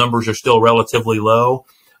because those numbers are still relatively low.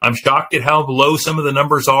 I'm shocked at how low some of the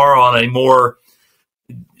numbers are on a more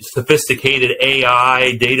sophisticated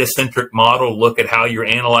AI data-centric model. Look at how you're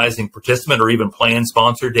analyzing participant or even plan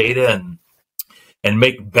sponsor data and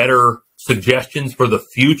make better suggestions for the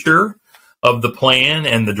future of the plan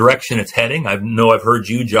and the direction it's heading. I know I've heard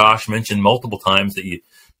you, Josh, mention multiple times that you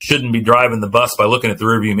shouldn't be driving the bus by looking at the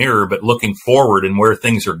rearview mirror, but looking forward and where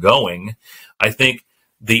things are going. I think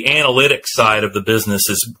the analytics side of the business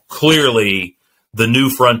is clearly the new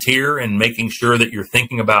frontier, and making sure that you're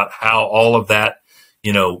thinking about how all of that,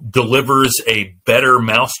 delivers a better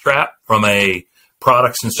mousetrap from a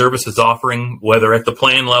products and services offering, whether at the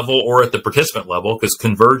plan level or at the participant level, because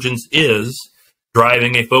convergence is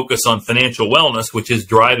driving a focus on financial wellness, which is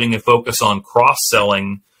driving a focus on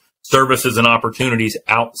cross-selling services and opportunities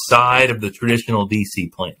outside of the traditional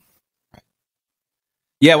DC plan.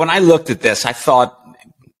 Yeah, when I looked at this, I thought,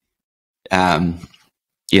 and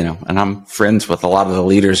I'm friends with a lot of the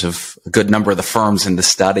leaders of a good number of the firms in the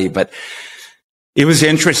study, but it was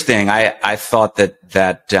interesting. I thought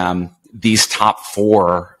that these top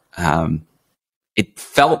four, it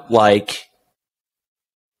felt like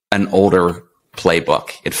an older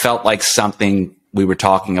playbook. It felt like something we were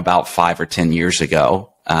talking about 5 or 10 years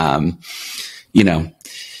ago.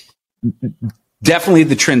 Definitely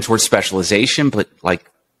the trend towards specialization, but like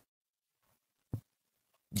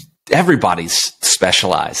everybody's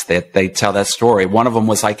specialized. They tell that story. One of them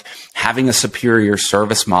was like having a superior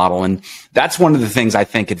service model. And that's one of the things I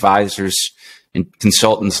think advisors and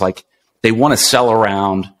consultants, like, they want to sell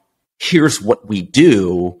around, here's what we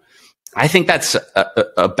do. I think that's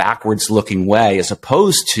a backwards looking way, as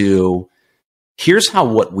opposed to, here's how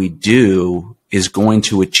what we do is going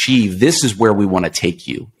to achieve. This is where we want to take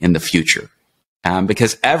you in the future.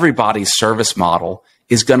 Because everybody's service model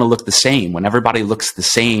is going to look the same. When everybody looks the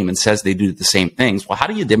same and says they do the same things, well, how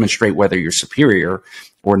do you demonstrate whether you're superior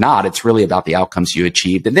or not? It's really about the outcomes you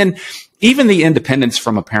achieved. And then even the independence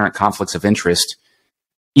from apparent conflicts of interest,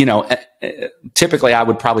 typically I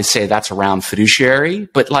would probably say that's around fiduciary,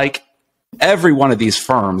 but like every one of these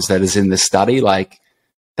firms that is in this study, like,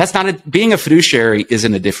 that's not being a fiduciary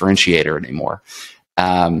isn't a differentiator anymore.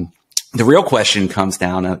 The real question comes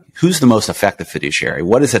down to who's the most effective fiduciary?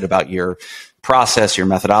 What is it about your process, your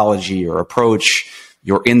methodology, your approach,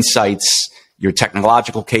 your insights, your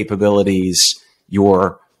technological capabilities,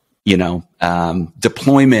 your,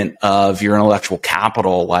 deployment of your intellectual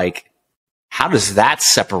capital? Like, how does that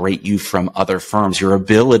separate you from other firms? Your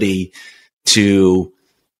ability to,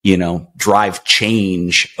 drive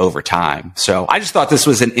change over time. So I just thought this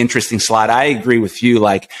was an interesting slide. I agree with you.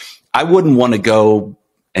 Like, I wouldn't want to go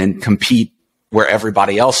and compete where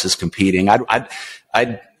everybody else is competing. I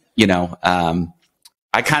kind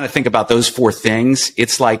of think about those four things.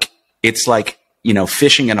 It's like,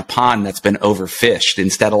 fishing in a pond that's been overfished.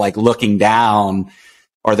 Instead of like looking down,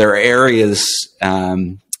 are there areas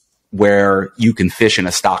where you can fish in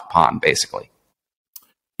a stock pond, basically?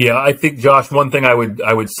 Yeah, I think, Josh, one thing I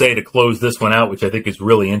would say to close this one out, which I think is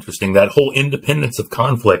really interesting, that whole independence of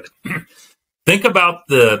conflict. Think about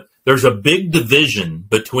there's a big division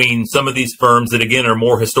between some of these firms that, again, are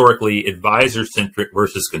more historically advisor-centric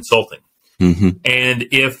versus consulting. Mm-hmm. And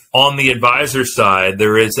if on the advisor side,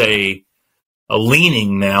 there is a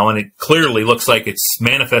leaning now, and it clearly looks like it's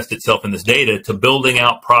manifested itself in this data, to building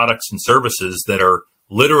out products and services that are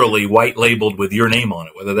literally white labeled with your name on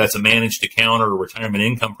it, whether that's a managed account or a retirement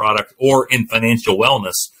income product or in financial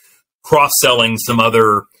wellness, cross-selling some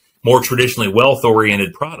other more traditionally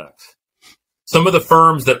wealth-oriented products. Some of the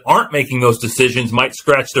firms that aren't making those decisions might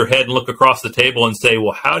scratch their head and look across the table and say,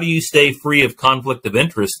 well, how do you stay free of conflict of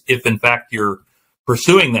interest if, in fact, you're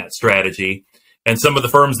pursuing that strategy? And some of the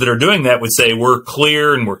firms that are doing that would say, we're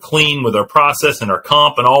clear and we're clean with our process and our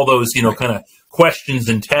comp and all those, kind of questions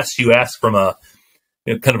and tests you ask from a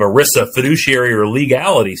kind of a RISA fiduciary or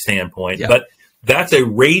legality standpoint. Yeah. But that's a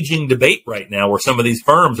raging debate right now where some of these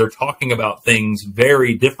firms are talking about things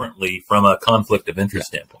very differently from a conflict of interest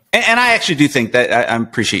standpoint. And I actually do think that I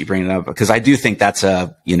appreciate you bringing it up, because I do think that's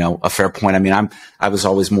a fair point. I mean, I was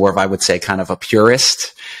always more of, I would say, kind of a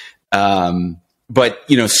purist. But,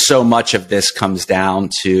 so much of this comes down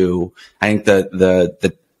to, I think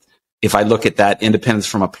the if I look at that independence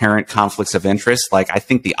from apparent conflicts of interest, like I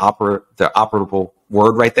think the operable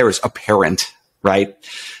word right there is apparent, right?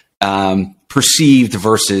 Perceived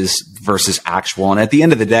versus actual. And at the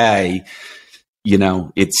end of the day,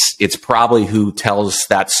 it's probably who tells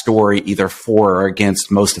that story either for or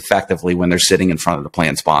against most effectively when they're sitting in front of the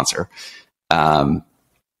plan sponsor.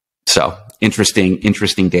 So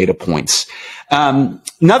interesting data points.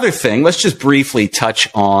 Another thing, let's just briefly touch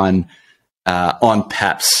on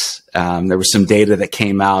PEPs. There was some data that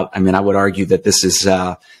came out. I mean, I would argue that this is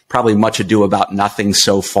probably much ado about nothing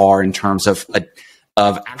so far in terms of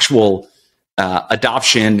actual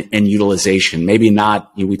adoption and utilization. Maybe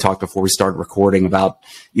not, we talked before we started recording about,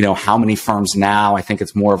 how many firms now. I think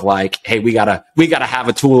it's more of like, hey, we gotta have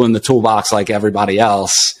a tool in the toolbox like everybody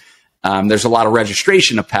else. There's a lot of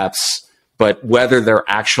registration of PEPs, but whether they're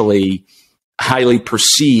actually highly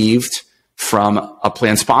perceived from a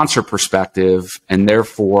plan sponsor perspective, and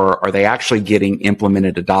therefore, are they actually getting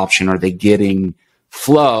implemented adoption? Are they getting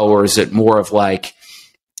flow? Or is it more of like,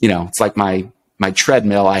 it's like my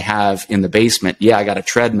treadmill I have in the basement. Yeah, I got a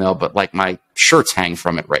treadmill, but like my shirts hang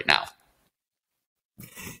from it right now.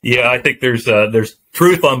 Yeah, I think there's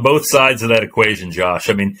truth on both sides of that equation, Josh.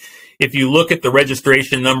 I mean, if you look at the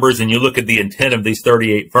registration numbers and you look at the intent of these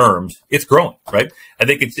 38 firms, it's growing, right? I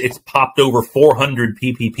think it's popped over 400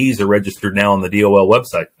 PPPs are registered now on the DOL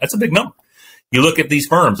website. That's a big number. You look at these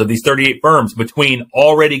firms, of these 38 firms, between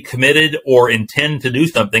already committed or intend to do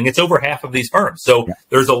something, it's over half of these firms. So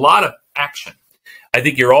there's a lot of action. I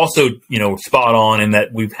think you're also, spot on in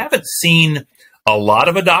that we haven't seen a lot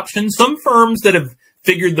of adoption. Some firms that have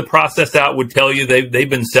figured the process out would tell you they've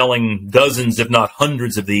been selling dozens, if not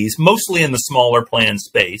hundreds of these, mostly in the smaller plan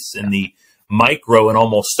space, in the micro and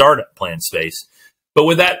almost startup plan space. But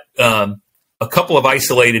with that, a couple of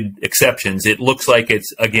isolated exceptions, it looks like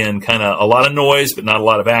it's, again, kind of a lot of noise, but not a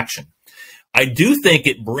lot of action. I do think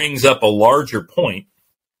it brings up a larger point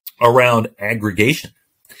around aggregation.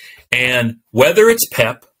 And whether it's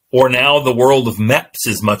PEP or now the world of MEPs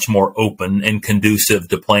is much more open and conducive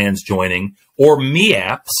to plans joining, or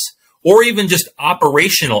MEAPs, or even just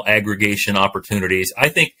operational aggregation opportunities. I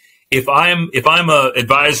think if I'm a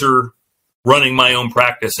advisor running my own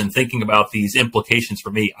practice and thinking about these implications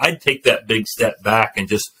for me, I'd take that big step back and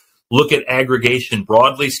just look at aggregation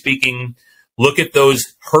broadly speaking, look at those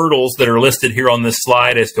hurdles that are listed here on this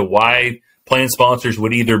slide as to why plan sponsors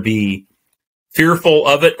would either be fearful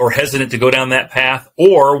of it or hesitant to go down that path,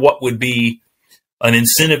 or what would be an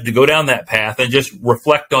incentive to go down that path, and just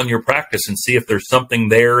reflect on your practice and see if there's something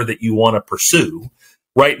there that you want to pursue.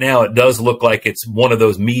 Right now, it does look like it's one of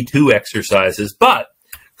those Me Too exercises, but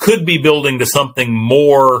could be building to something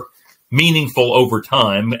more meaningful over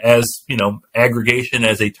time as, aggregation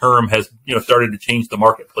as a term has, started to change the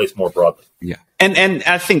marketplace more broadly. Yeah. And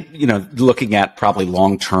I think, looking at probably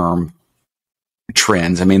long-term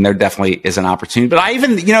trends, I mean, there definitely is an opportunity, but I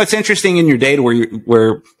even, it's interesting in your data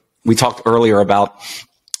where we talked earlier about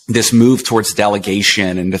this move towards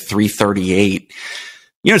delegation and the 338.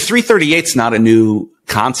 338 is not a new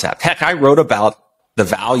concept. Heck, I wrote about the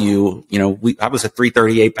value, I was at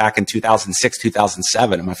 338 back in 2006,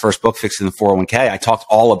 2007. In my first book, Fixing the 401k, I talked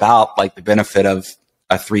all about like the benefit of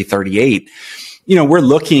a 338. We're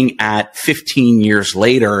looking at 15 years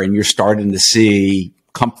later and you're starting to see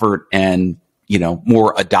comfort and,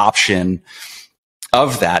 more adoption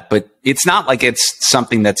of that, but it's not like it's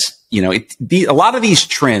something that's, a lot of these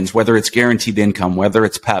trends, whether it's guaranteed income, whether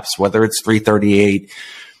it's PEPs, whether it's 338,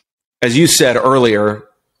 as you said earlier,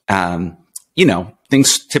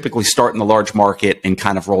 things typically start in the large market and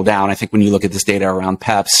kind of roll down. I think when you look at this data around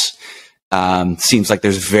PEPs, seems like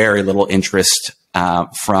there's very little interest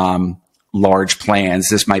from large plans.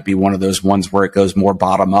 This might be one of those ones where it goes more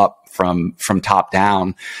bottom up from top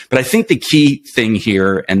down. But I think the key thing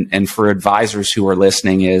here, and for advisors who are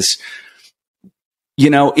listening, is,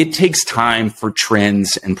 it takes time for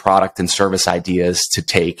trends and product and service ideas to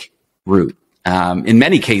take route. In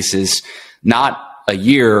many cases, not a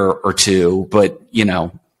year or two, but,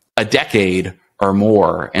 a decade or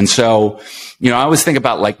more. And so, I always think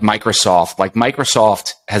about like Microsoft. Like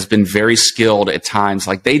Microsoft has been very skilled at times.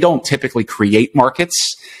 Like they don't typically create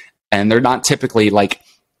markets, and they're not typically like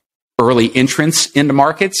early entrants into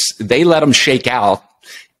markets. They let them shake out,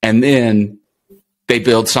 and then they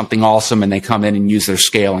build something awesome, and they come in and use their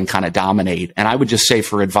scale and kind of dominate. And I would just say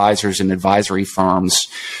for advisors and advisory firms,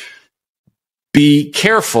 be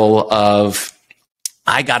careful of,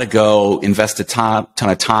 I got to go invest a ton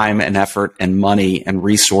of time and effort and money and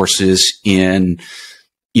resources in,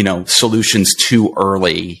 solutions too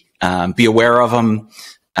early. Be aware of them.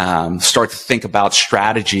 Start to think about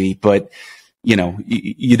strategy, but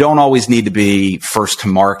you don't always need to be first to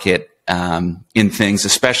market in things,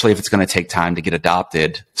 especially if it's going to take time to get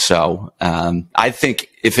adopted. So I think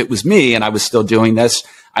if it was me and I was still doing this,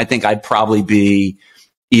 I think I'd probably be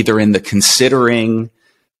either in the considering,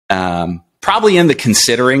 not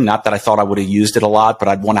that I thought I would have used it a lot, but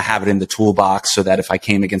I'd want to have it in the toolbox so that if I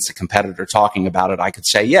came against a competitor talking about it, I could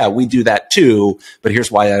say, yeah, we do that too, but here's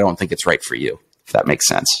why I don't think it's right for you, if that makes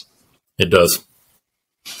sense. It does.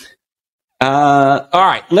 All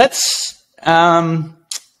right, let's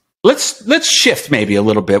shift maybe a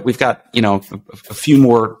little bit. We've got, a few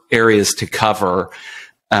more areas to cover,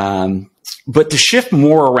 but to shift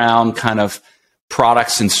more around kind of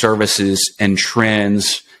products and services and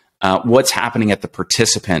trends, what's happening at the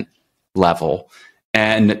participant level.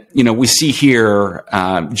 And, we see here,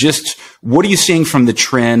 just what are you seeing from the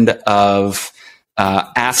trend of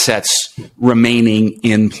assets remaining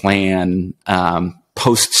in plan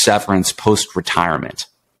post-severance, post-retirement?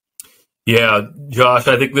 Yeah, Josh,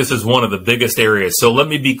 I think this is one of the biggest areas. So let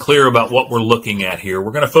me be clear about what we're looking at here.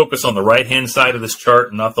 We're going to focus on the right-hand side of this chart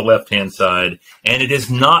and not the left-hand side. And it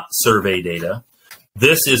is not survey data.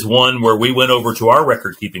 This is one where we went over to our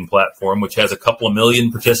record-keeping platform, which has a couple of million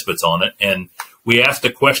participants on it. And we asked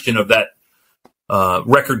a question of that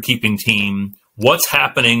record-keeping team, what's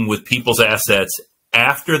happening with people's assets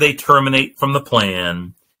after they terminate from the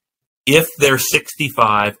plan if they're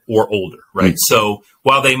 65 or older, right? Mm-hmm. So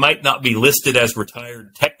while they might not be listed as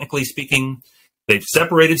retired, technically speaking, they've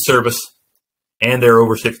separated service and they're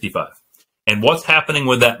over 65. And what's happening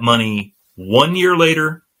with that money 1 year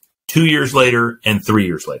later, 2 years later, and 3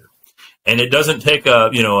 years later? And it doesn't take a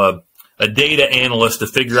data analyst to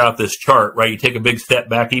figure out this chart, right? You take a big step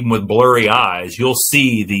back, even with blurry eyes, you'll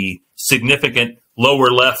see the significant lower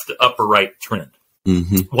left to upper right trend.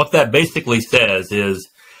 Mm-hmm. What that basically says is,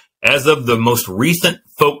 as of the most recent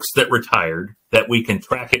folks that retired, that we can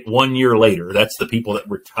track it 1 year later, that's the people that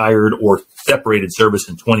retired or separated service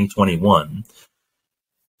in 2021,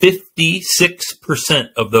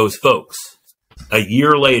 56% of those folks a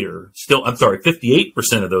year later,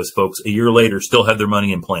 58% of those folks a year later still have their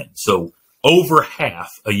money in plan. So over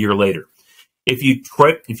half a year later. If you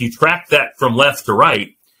track that from left to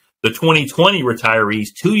right, the 2020 retirees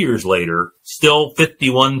 2 years later, still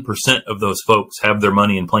 51% of those folks have their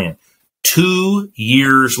money in plan. 2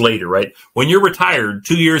 years later, right? When you're retired,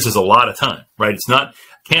 2 years is a lot of time, right? It's not,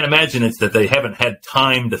 can't imagine it's that they haven't had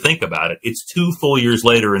time to think about it. It's 2 full years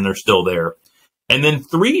later and they're still there. And then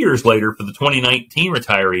 3 years later for the 2019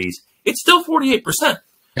 retirees, it's still 48%.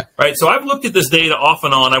 Yeah. Right. So I've looked at this data off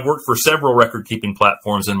and on. I've worked for several record keeping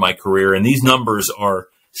platforms in my career, and these numbers are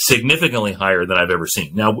significantly higher than I've ever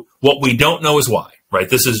seen. Now, what we don't know is why, right?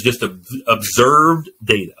 This is just observed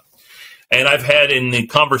data. And I've had in the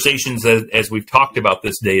conversations as we've talked about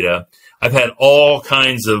this data, I've had all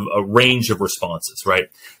kinds of a range of responses, right?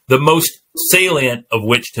 The most salient of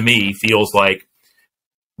which to me feels like,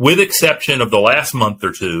 with exception of the last month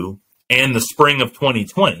or two and the spring of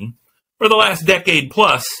 2020, for the last decade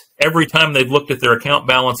plus, every time they've looked at their account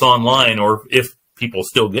balance online, or if people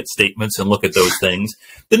still get statements and look at those things,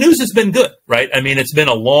 the news has been good, right? I mean, it's been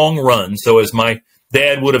a long run. So as my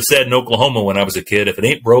dad would have said in Oklahoma when I was a kid, if it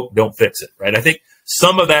ain't broke, don't fix it, right? I think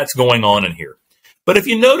some of that's going on in here. But if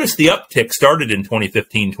you notice, the uptick started in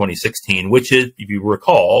 2015, 2016, which is, if you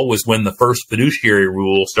recall, was when the first fiduciary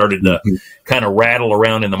rule started to kind of rattle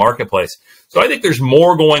around in the marketplace. So I think there's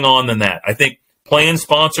more going on than that. I think plan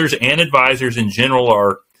sponsors and advisors in general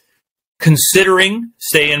are considering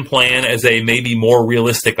stay in plan as a maybe more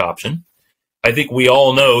realistic option. I think we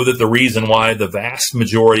all know that the reason why the vast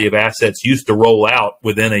majority of assets used to roll out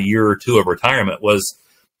within a year or two of retirement was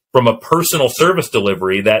from a personal service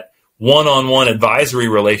delivery, that one-on-one advisory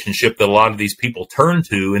relationship that a lot of these people turn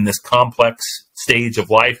to in this complex stage of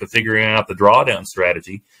life of figuring out the drawdown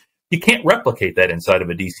strategy. You can't replicate that inside of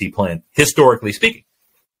a DC plan, historically speaking.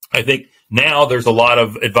 I think Now there's a lot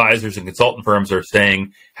of advisors and consultant firms that are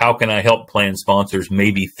saying, how can I help plan sponsors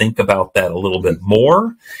maybe think about that a little bit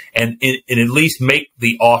more and at least make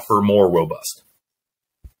the offer more robust?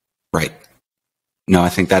 Right. No, I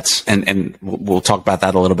think that's, and we'll talk about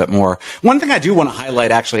that a little bit more. One thing I do want to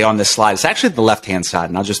highlight actually on this slide, it's actually the left-hand side,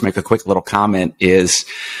 and I'll just make a quick little comment is,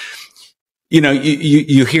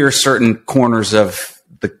 you hear certain corners of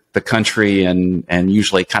the country and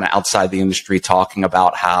usually kind of outside the industry talking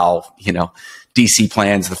about how, DC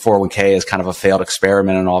plans, the 401k is kind of a failed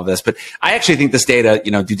experiment and all of this. But I actually think this data,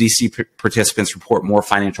 do DC participants report more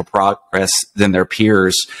financial progress than their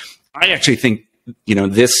peers? I actually think,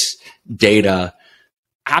 this data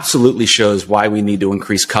absolutely shows why we need to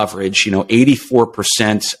increase coverage.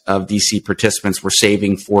 84% of DC participants were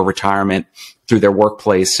saving for retirement through their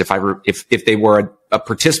workplace. If they were a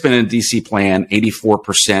participant in a DC plan,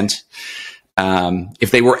 84%.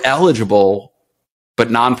 If they were eligible but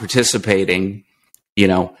non-participating,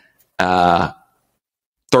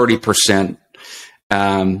 30%.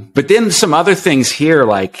 But then some other things here,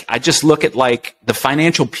 like I just look at like the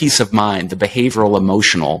financial peace of mind, the behavioral,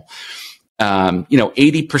 emotional.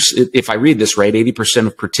 80%, if I read this right, 80%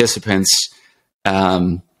 of participants,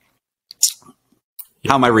 how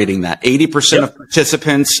am I reading that? 80% of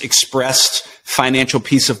participants expressed financial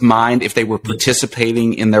peace of mind if they were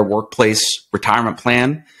participating in their workplace retirement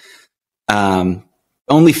plan.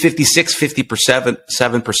 Only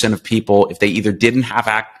 57% of people, if they either didn't have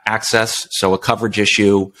access, so a coverage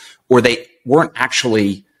issue, or they weren't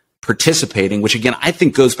actually participating, which again, I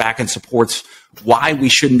think goes back and supports why we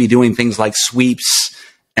shouldn't be doing things like sweeps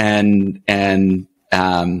and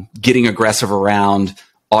getting aggressive around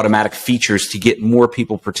automatic features to get more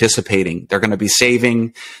people participating. They're going to be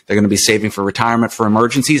saving. They're going to be saving for retirement, for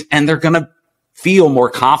emergencies, and they're going to feel more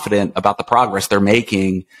confident about the progress they're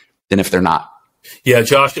making than if they're not. Yeah,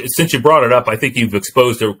 Josh, since you brought it up, I think you've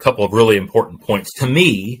exposed a couple of really important points. To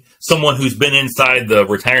me, someone who's been inside the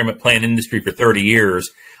retirement plan industry for 30 years,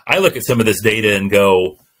 I look at some of this data and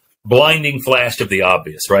go, blinding flash of the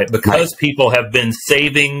obvious, right? Because people have been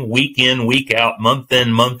saving week in, week out, month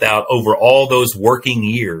in, month out over all those working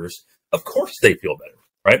years, of course they feel better,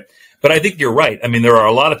 right? But I think you're right. I mean, there are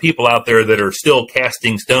a lot of people out there that are still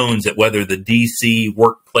casting stones at whether the DC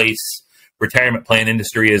workplace retirement plan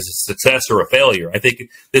industry is a success or a failure. I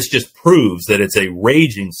think this just proves that it's a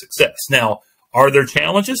raging success. Now, are there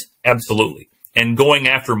challenges? Absolutely. And going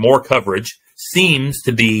after more coverage seems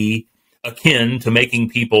to be akin to making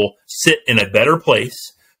people sit in a better place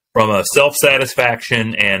from a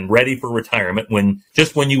self-satisfaction and ready for retirement when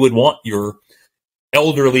you would want your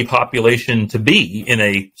elderly population to be in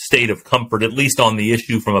a state of comfort, at least on the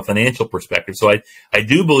issue from a financial perspective. So I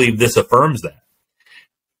do believe this affirms that.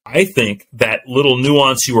 I think that little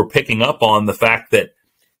nuance you were picking up on, the fact that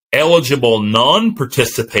eligible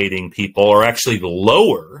non-participating people are actually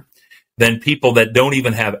lower than people that don't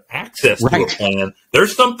even have access to a plan.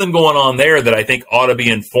 There's something going on there that I think ought to be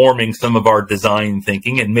informing some of our design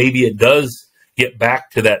thinking. And maybe it does get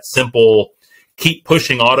back to that simple, keep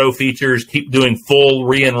pushing auto features, keep doing full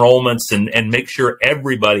re-enrollments and make sure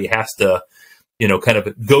everybody has to, kind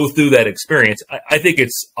of go through that experience. I think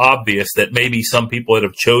it's obvious that maybe some people that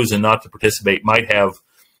have chosen not to participate might have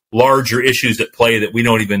larger issues at play that we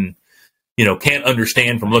don't even, can't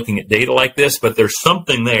understand from looking at data like this, but there's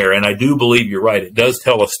something there. And I do believe you're right. It does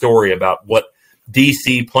tell a story about what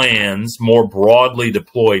DC plans more broadly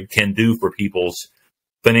deployed can do for people's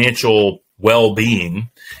financial well-being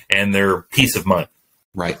and their peace of mind.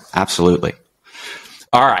 Right. Absolutely.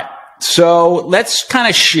 All right. So let's kind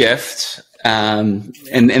of shift. And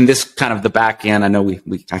this kind of the back end, I know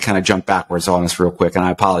I kind of jumped backwards on this real quick, and I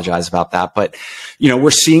apologize about that. But, we're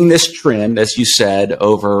seeing this trend, as you said,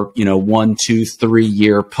 over, 1, 2, 3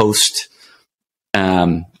 year post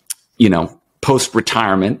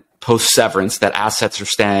retirement, post severance, that assets are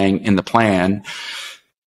staying in the plan.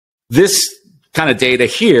 This kind of data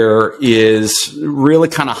here is really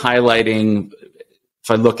kind of highlighting, if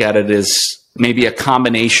I look at it, as maybe a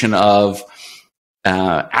combination of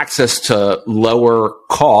access to lower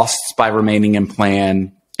costs by remaining in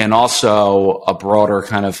plan, and also a broader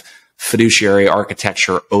kind of fiduciary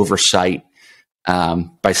architecture oversight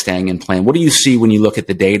by staying in plan. What do you see when you look at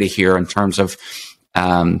the data here in terms of,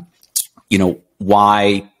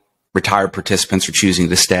 why retired participants are choosing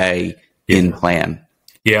to stay in plan?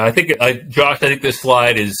 Yeah, I think, Josh, I think this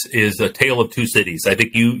slide is a tale of two cities. I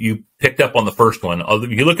think you picked up on the first one.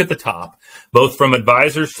 If you look at the top, both from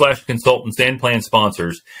advisors / consultants and plan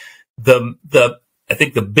sponsors, I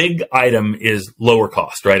think the big item is lower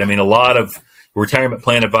cost, right? I mean, a lot of retirement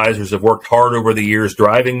plan advisors have worked hard over the years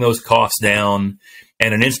driving those costs down.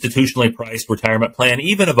 And an institutionally priced retirement plan,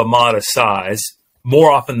 even of a modest size,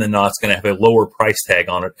 more often than not, is going to have a lower price tag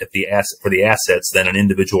on it for the assets than an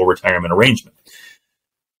individual retirement arrangement.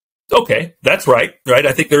 Okay, that's right.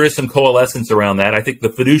 I think there is some coalescence around that. I think the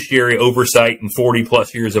fiduciary oversight and 40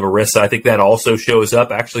 plus years of ERISA, I think that also shows up,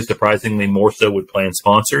 actually surprisingly more so with plan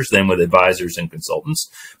sponsors than with advisors and consultants.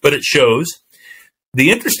 But it shows.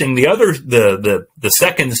 The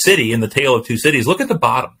second city in the tale of two cities, look at the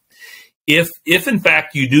bottom. If in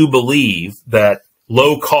fact you do believe that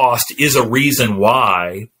low cost is a reason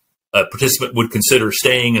why a participant would consider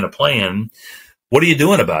staying in a plan, what are you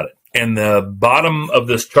doing about it? And the bottom of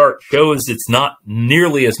this chart shows it's not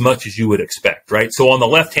nearly as much as you would expect, right? So on the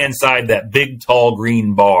left-hand side, that big, tall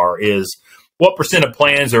green bar is what percent of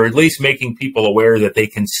plans are at least making people aware that they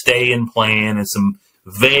can stay in plan, and some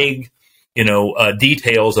vague,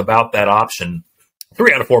 details about that option.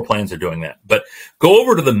 3 out of 4 plans are doing that. But go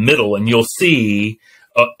over to the middle and you'll see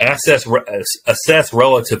assess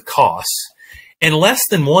relative costs. And less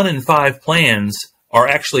than 1 in 5 plans are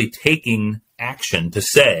actually taking action to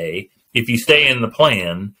say, if you stay in the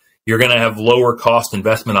plan, you're going to have lower cost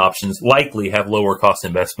investment options, likely have lower cost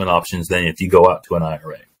investment options than if you go out to an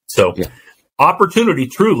IRA. So opportunity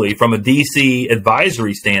truly from a DC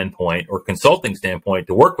advisory standpoint or consulting standpoint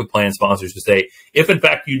to work with plan sponsors to say, if in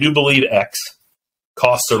fact you do believe X,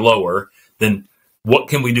 costs are lower, then what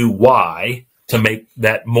can we do Y to make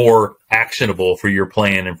that more actionable for your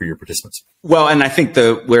plan and for your participants? Well, and I think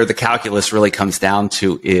where the calculus really comes down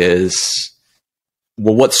to is,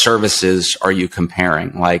 well, what services are you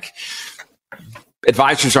comparing? Like,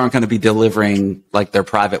 advisors aren't going to be delivering like their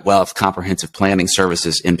private wealth comprehensive planning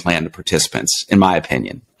services in plan to participants, in my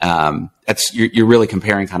opinion. You're really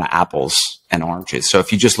comparing kind of apples and oranges. So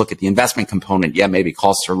if you just look at the investment component, maybe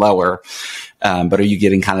costs are lower, but are you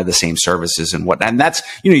getting kind of the same services and what? And that's,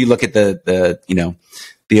 you look at the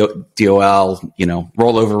DOL,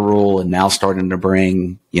 rollover rule, and now starting to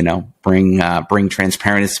bring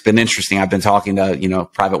transparency. It's been interesting. I've been talking to,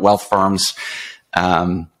 private wealth firms.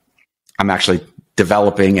 I'm actually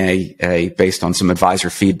developing a based on some advisor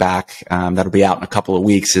feedback, that'll be out in a couple of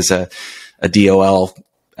weeks, is a DOL,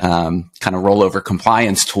 kind of rollover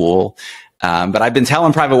compliance tool. But I've been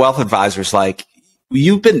telling private wealth advisors, like,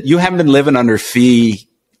 you haven't been living under fee,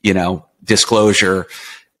 disclosure,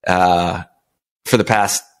 for the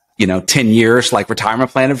past, 10 years, like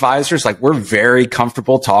retirement plan advisors. Like, we're very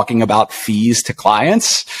comfortable talking about fees to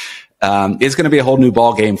clients. It's going to be a whole new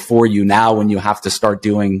ball game for you now when you have to start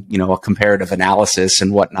doing, a comparative analysis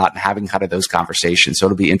and whatnot, and having kind of those conversations. So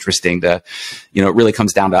it'll be interesting to, it really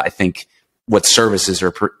comes down to, I think, what services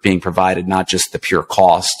are being provided, not just the pure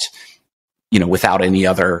cost, without any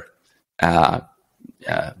other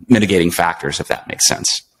mitigating factors, if that makes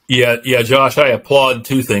sense. Yeah, Josh, I applaud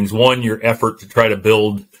 2 things. One, your effort to try to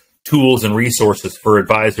build tools and resources for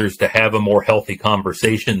advisors to have a more healthy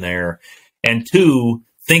conversation there. And 2,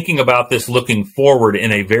 thinking about this looking forward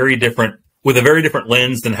with a very different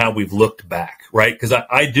lens than how we've looked back, right? Because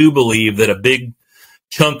I do believe that a big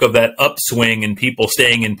chunk of that upswing in people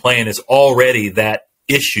staying in plan is already that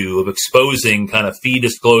issue of exposing kind of fee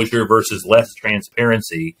disclosure versus less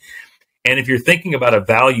transparency. And if you're thinking about a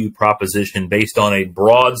value proposition based on a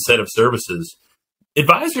broad set of services,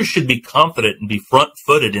 advisors should be confident and be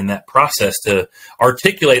front-footed in that process to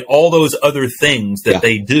articulate all those other things that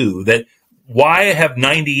they do. That why have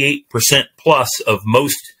 98% plus of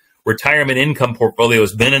most retirement income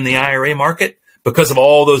portfolios been in the IRA market? Because of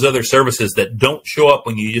all those other services that don't show up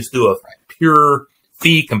when you just do a pure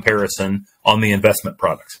fee comparison on the investment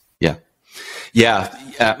products.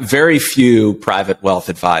 Very few private wealth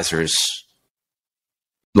advisors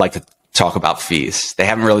like to talk about fees. They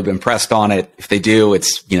haven't really been pressed on it. If they do,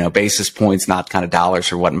 it's, basis points, not kind of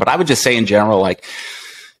dollars or whatnot. But I would just say in general, like,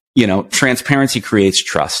 transparency creates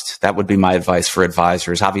trust. That would be my advice for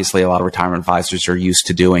advisors. Obviously, a lot of retirement advisors are used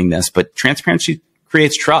to doing this, but transparency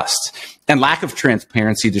creates trust, and lack of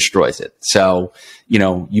transparency destroys it. So,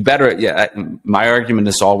 you better, my argument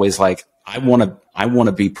is always like, I want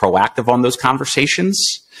to be proactive on those conversations,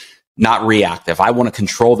 not reactive. I want to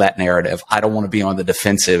control that narrative. I don't want to be on the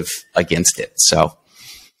defensive against it. So,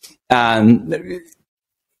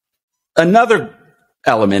 another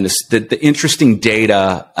element is the interesting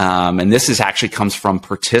data, and this actually comes from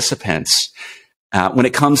participants. When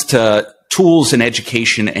it comes to tools and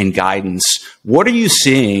education and guidance, what are you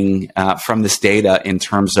seeing from this data in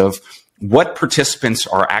terms of what participants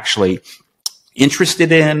are actually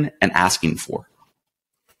interested in and asking for?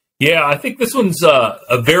 Yeah, I think this one's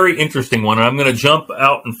a very interesting one. I'm going to jump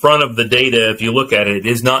out in front of the data. If you look at it, it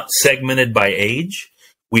is not segmented by age.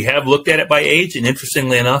 We have looked at it by age, and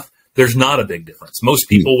interestingly enough, there's not a big difference. Most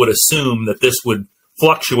people would assume that this would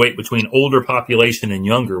fluctuate between older population and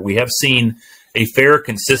younger. We have seen a fair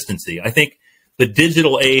consistency. I think the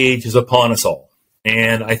digital age is upon us all.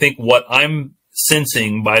 And I think what I'm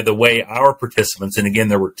sensing by the way our participants, and again,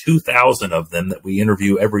 there were 2,000 of them that we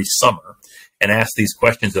interview every summer and ask these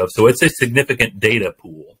questions of. So it's a significant data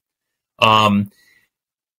pool.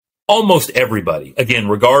 Almost everybody, again,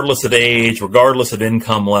 regardless of age, regardless of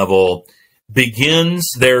income level, begins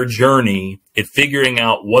their journey at figuring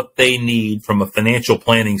out what they need from a financial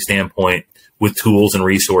planning standpoint with tools and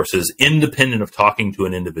resources, independent of talking to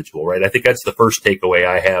an individual, right? I think that's the first takeaway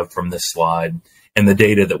I have from this slide and the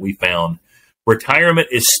data that we found. Retirement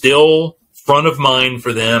is still front of mind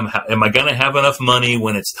for them. Am I going to have enough money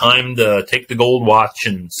when it's time to take the gold watch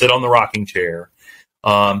and sit on the rocking chair?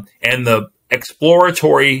 And the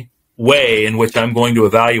exploratory way in which I'm going to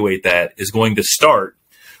evaluate that is going to start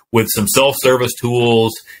with some self-service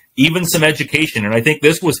tools, even some education. And I think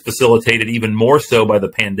this was facilitated even more so by the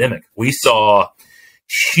pandemic. We saw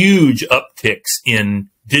huge upticks in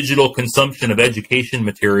digital consumption of education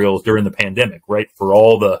materials during the pandemic, right? For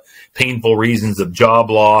all the painful reasons of job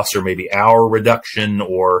loss or maybe hour reduction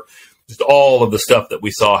or just all of the stuff that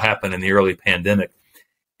we saw happen in the early pandemic.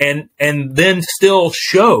 And then still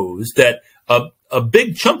shows that a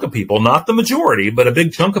big chunk of people, not the majority, but a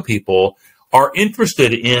big chunk of people are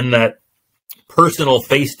interested in that personal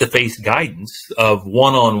face-to-face guidance of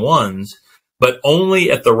one-on-ones, but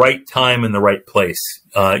only at the right time and the right place.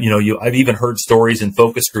 I've even heard stories in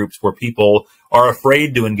focus groups where people are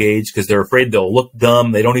afraid to engage because they're afraid they'll look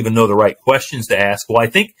dumb. They don't even know the right questions to ask. Well, I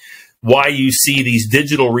think why you see these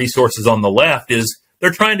digital resources on the left is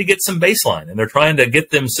they're trying to get some baseline and they're trying to get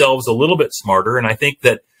themselves a little bit smarter. And I think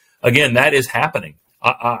that, again, that is happening.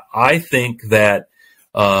 I think that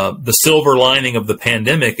the silver lining of the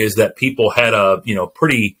pandemic is that people had a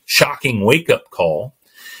pretty shocking wake-up call.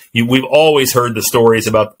 We've always heard the stories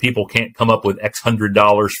about people can't come up with X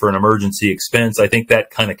 $100 for an emergency expense. I think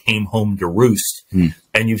that kind of came home to roost.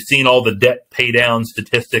 And you've seen all the debt pay down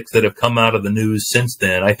statistics that have come out of the news since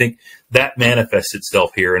then. I think that manifests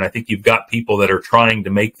itself here. And I think you've got people that are trying to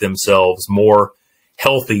make themselves more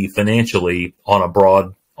healthy financially on a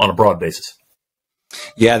broad basis.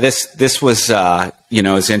 Yeah, this was,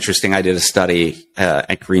 it's interesting. I did a study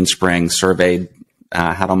at Green Spring, surveyed,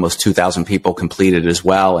 had almost 2,000 people completed as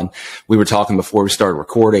well. And we were talking before we started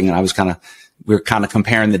recording, and we were kind of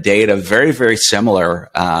comparing the data, very, very similar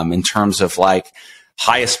in terms of like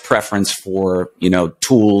highest preference for,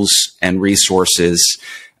 tools and resources.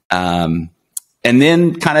 And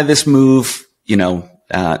then kind of this move,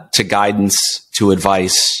 to guidance, to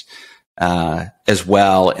advice as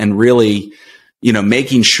well. And really,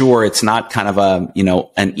 making sure it's not kind of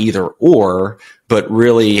an either or, but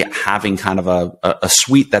really having kind of a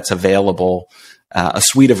suite that's available, a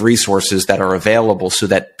suite of resources that are available so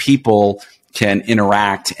that people can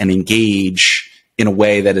interact and engage in a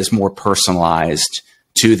way that is more personalized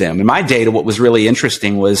to them. In my data, what was really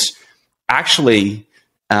interesting was actually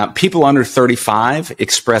people under 35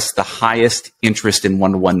 expressed the highest interest in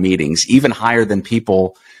one-to-one meetings, even higher than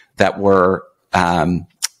people that were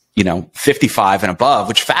 55 and above,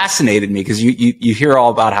 which fascinated me because you hear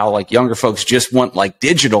all about how like younger folks just want like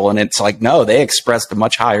digital, and it's like, no, they expressed a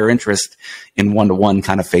much higher interest in one-to-one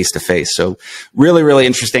kind of face-to-face. So really, really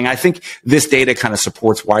interesting. I think this data kind of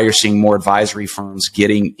supports why you're seeing more advisory firms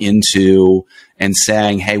getting into and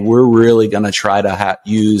saying, hey, we're really going to try to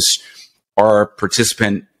use our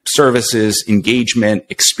participant services, engagement,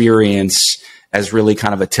 experience as really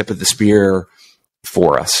kind of a tip of the spear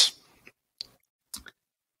for us.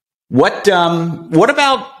 What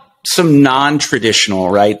about some non-traditional,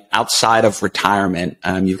 right, outside of retirement?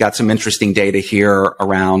 You've got some interesting data here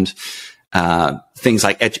around things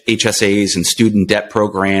like HSAs and student debt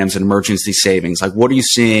programs and emergency savings. Like, what are you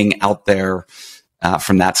seeing out there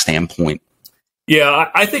from that standpoint? Yeah,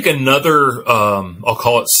 I think another, I'll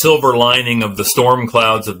call it silver lining of the storm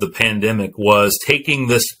clouds of the pandemic was taking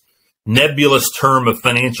this nebulous term of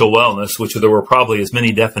financial wellness, which there were probably as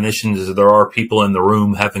many definitions as there are people in the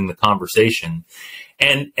room having the conversation,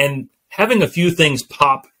 and having a few things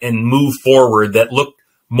pop and move forward that look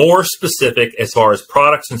more specific as far as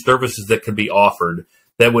products and services that could be offered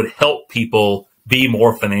that would help people be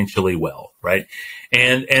more financially well, right?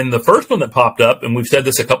 And the first one that popped up, and we've said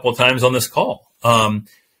this a couple of times on this call,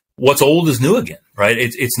 what's old is new again, right?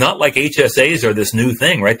 It's not like HSAs are this new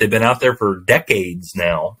thing, right? They've been out there for decades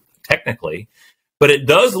now, technically, but it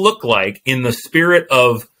does look like, in the spirit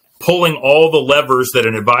of pulling all the levers that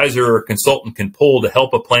an advisor or a consultant can pull to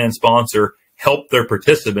help a plan sponsor help their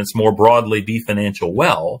participants more broadly be financial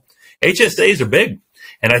well, HSAs are big.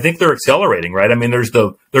 And I think they're accelerating, right? I mean, there's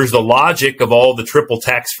the logic of all the triple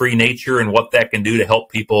tax-free nature and what that can do to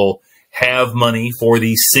help people have money for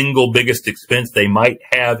the single biggest expense they might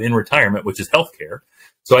have in retirement, which is healthcare.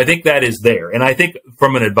 So I think that is there. And I think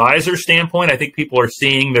from an advisor standpoint, I think people are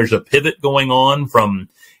seeing there's a pivot going on from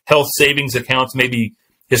health savings accounts, maybe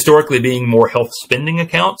historically being more health spending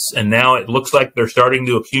accounts. And now it looks like they're starting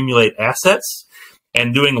to accumulate assets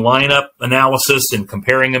and doing lineup analysis and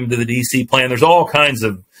comparing them to the DC plan. There's all kinds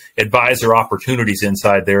of advisor opportunities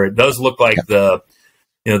inside there. It does look like the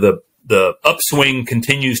upswing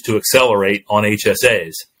continues to accelerate on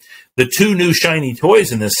HSAs. The two new shiny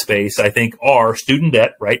toys in this space, I think, are student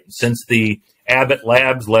debt, right? Since the Abbott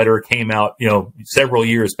Labs letter came out, several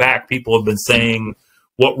years back, people have been saying,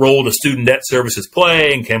 what role do student debt services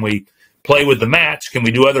play? And can we play with the match? Can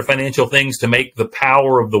we do other financial things to make the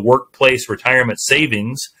power of the workplace retirement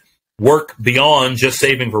savings work beyond just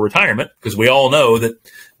saving for retirement? Because we all know that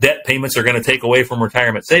debt payments are going to take away from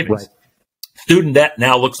retirement savings. Right. Student debt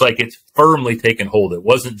now looks like it's firmly taken hold. It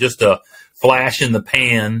wasn't just a flash in the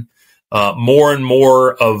pan. More and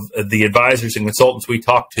more of the advisors and consultants we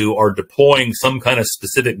talk to are deploying some kind of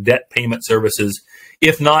specific debt payment services,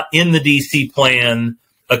 if not in the DC plan,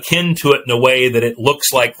 akin to it in a way that it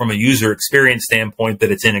looks like from a user experience standpoint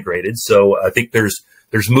that it's integrated. So I think there's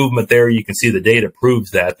movement there. You can see the data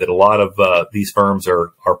proves that a lot of these firms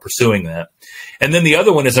are pursuing that. And then the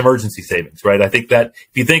other one is emergency savings, right? I think that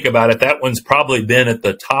if you think about it, that one's probably been at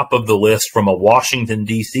the top of the list from a Washington,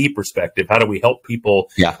 D.C. perspective. How do we help people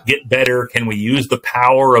get better? Can we use the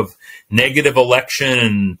power of negative election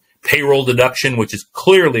and payroll deduction, which is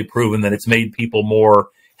clearly proven that it's made people more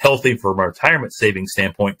healthy from a retirement savings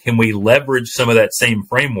standpoint? Can we leverage some of that same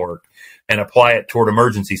framework and apply it toward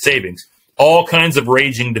emergency savings? All kinds of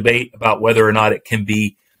raging debate about whether or not it can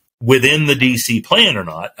be within the DC plan or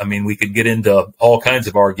not. I mean, we could get into all kinds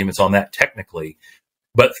of arguments on that technically,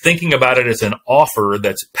 but thinking about it as an offer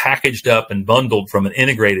that's packaged up and bundled from an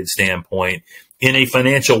integrated standpoint in a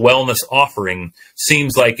financial wellness offering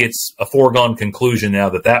seems like it's a foregone conclusion now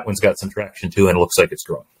that one's got some traction too, and it looks like it's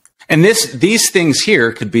growing. And these things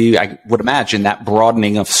here could be, I would imagine, that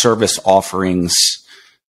broadening of service offerings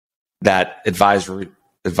that advisory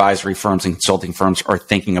firms and consulting firms are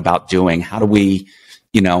thinking about doing. How do we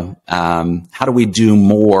do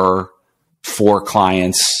more for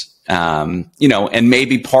clients? And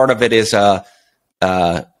maybe part of it is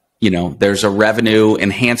there's a revenue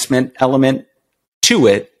enhancement element to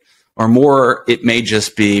it, or more, it may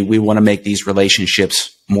just be, we want to make these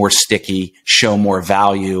relationships more sticky, show more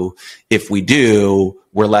value. If we do,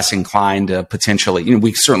 we're less inclined to potentially,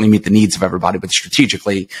 we certainly meet the needs of everybody, but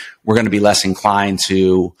strategically, we're going to be less inclined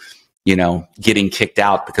to, getting kicked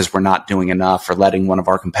out because we're not doing enough, or letting one of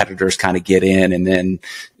our competitors kind of get in and then,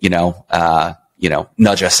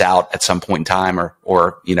 nudge us out at some point in time,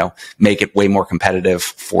 or make it way more competitive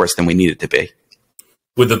for us than we need it to be.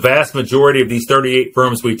 With the vast majority of these 38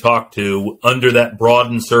 firms we talked to under that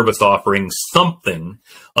broadened service offering, something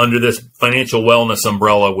under this financial wellness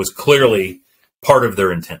umbrella was clearly part of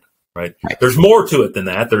their intent, right? There's more to it than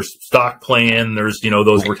that. There's stock plan, there's,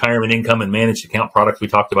 those retirement income and managed account products we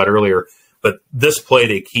talked about earlier, but this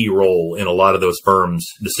played a key role in a lot of those firms'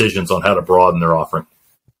 decisions on how to broaden their offering.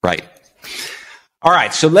 Right. All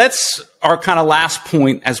right. So our kind of last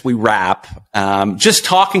point as we wrap, just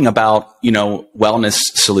talking about, wellness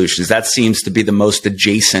solutions. That seems to be the most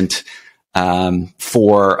adjacent,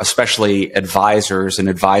 for especially advisors and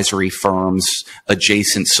advisory firms,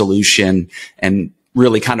 adjacent solution, and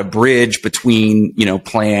really kind of bridge between,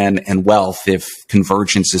 plan and wealth, if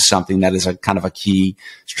convergence is something that is a kind of a key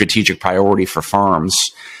strategic priority for firms.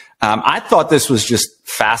 I thought this was just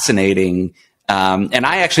fascinating. And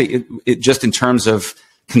I actually, just in terms of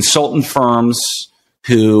consultant firms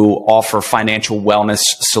who offer financial wellness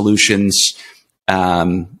solutions,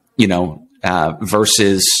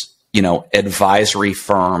 versus, advisory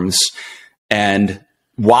firms, and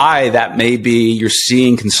why that may be, you're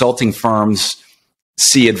seeing consulting firms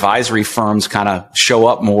see advisory firms kind of show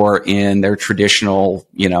up more in their traditional,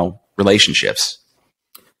 relationships.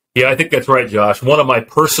 Yeah, I think that's right, Josh. One of my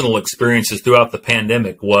personal experiences throughout the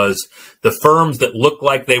pandemic was the firms that looked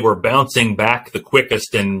like they were bouncing back the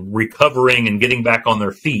quickest and recovering and getting back on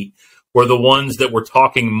their feet were the ones that were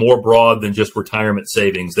talking more broad than just retirement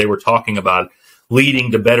savings. They were talking about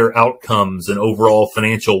leading to better outcomes and overall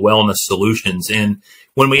financial wellness solutions. And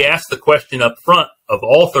when we asked the question up front of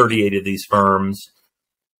all 38 of these firms,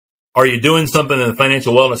 are you doing something in the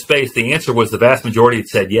financial wellness space? The answer was the vast majority had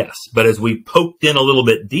said yes. But as we poked in a little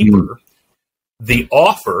bit deeper, the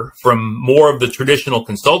offer from more of the traditional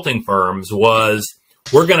consulting firms was,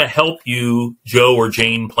 we're going to help you, Joe or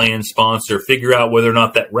Jane plan sponsor, figure out whether or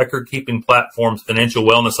not that record-keeping platform's financial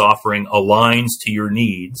wellness offering aligns to your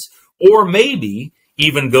needs, or maybe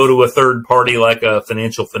even go to a third party like a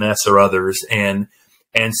Financial Finesse or others and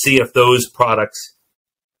see if those products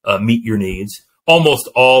meet your needs. Almost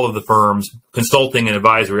all of the firms, consulting and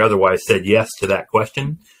advisory otherwise, said yes to that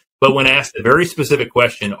question. But when asked a very specific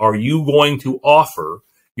question, are you going to offer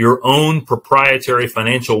your own proprietary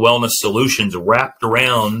financial wellness solutions wrapped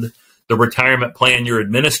around the retirement plan you're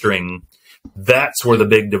administering? That's where the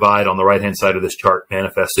big divide on the right-hand side of this chart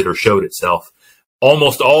manifested or showed itself.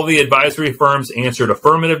 Almost all the advisory firms answered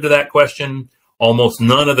affirmative to that question. Almost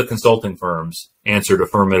none of the consulting firms answered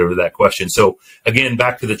affirmative to that question. So again,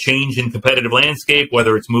 back to the change in competitive landscape,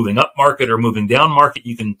 whether it's moving up market or moving down market,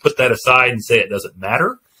 you can put that aside and say it doesn't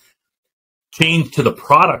matter. Change to the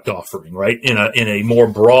product offering, right? In a more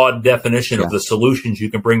broad definition of the solutions you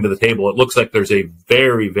can bring to the table. It looks like there's a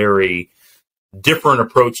very, very different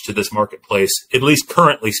approach to this marketplace, at least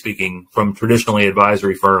currently speaking, from traditionally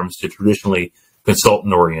advisory firms to traditionally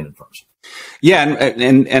consultant-oriented firms. Yeah,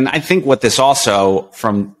 and I think what this also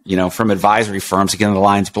from advisory firms, again, the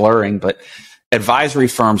line's blurring, but advisory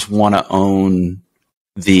firms want to own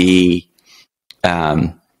the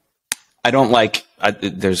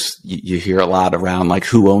you hear a lot around like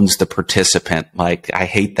who owns the participant. Like I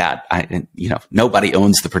hate that. Nobody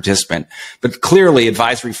owns the participant, but clearly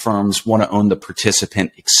advisory firms want to own the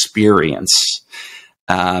participant experience.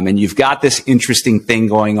 And you've got this interesting thing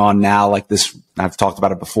going on now, like this, I've talked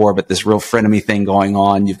about it before, but this real frenemy thing going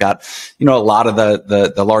on. You've got, a lot of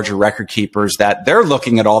the larger record keepers that they're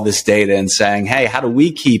looking at all this data and saying, hey, how do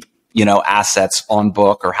we keep, assets on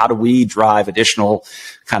book, or how do we drive additional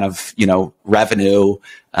kind of, revenue,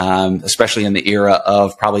 especially in the era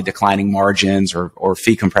of probably declining margins or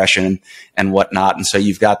fee compression and whatnot. And so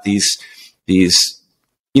you've got these,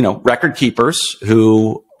 record keepers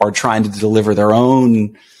who are trying to deliver their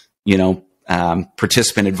own,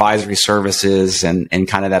 participant advisory services and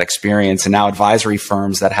kind of that experience. And now advisory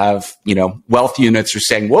firms that have, wealth units are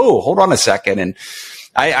saying, whoa, hold on a second. And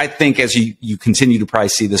I think as you continue to probably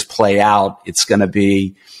see this play out, it's going to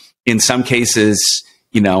be in some cases,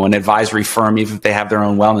 an advisory firm, even if they have their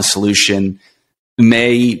own wellness solution,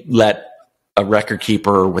 may let a record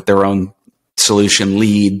keeper with their own solution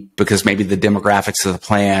lead because maybe the demographics of the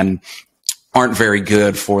plan aren't very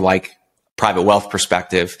good for like private wealth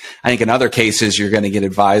perspective. I think in other cases, you're going to get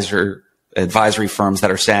advisory firms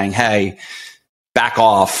that are saying, hey, back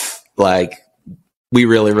off, like we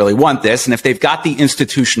really, really want this. And if they've got the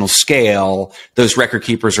institutional scale, those record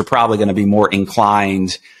keepers are probably going to be more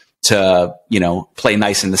inclined to, play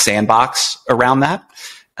nice in the sandbox around that,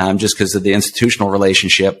 just because of the institutional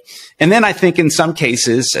relationship. And then I think in some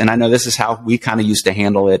cases, and I know this is how we kind of used to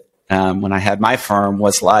handle it when I had my firm,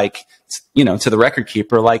 was like, to the record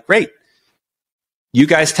keeper, like, great, you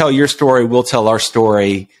guys tell your story, we'll tell our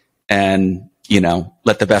story, and,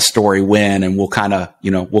 let the best story win. And we'll kind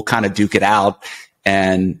of duke it out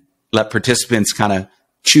and let participants kind of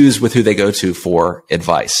choose with who they go to for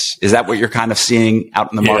advice. Is that what you're kind of seeing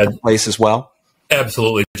out in the marketplace as well?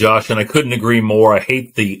 Absolutely, Josh. And I couldn't agree more. I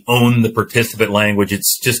hate the own the participant language.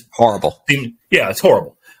 It's just horrible. Yeah, it's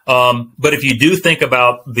horrible. But if you do think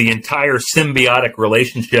about the entire symbiotic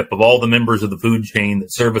relationship of all the members of the food chain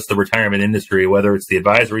that service the retirement industry, whether it's the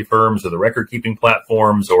advisory firms or the record-keeping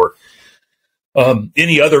platforms or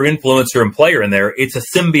any other influencer and player in there, it's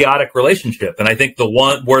a symbiotic relationship. And I think the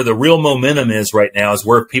one where the real momentum is right now is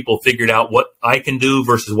where people figured out what I can do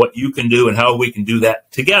versus what you can do and how we can do that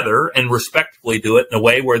together and respectfully do it in a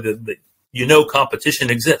way where the competition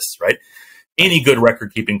exists, right? Any good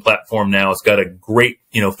record-keeping platform now has got a great,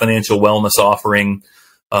 financial wellness offering.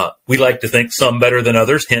 We like to think some better than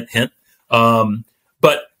others, hint, hint.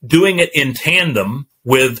 But doing it in tandem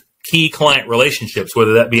with key client relationships,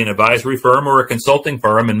 whether that be an advisory firm or a consulting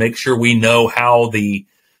firm, and make sure we know how the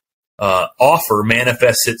offer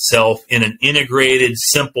manifests itself in an integrated,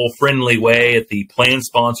 simple, friendly way at the plan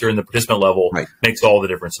sponsor and the participant level, right, makes all the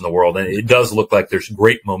difference in the world. And it does look like there's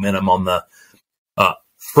great momentum on the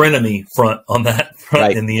frenemy front on that front,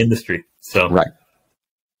 right, in the industry. So, right.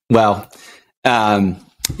 Well,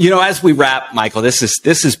 as we wrap, Michael, this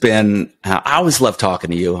has been. I always love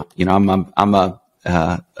talking to you. I'm a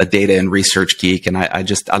data and research geek, and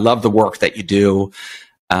I love the work that you do.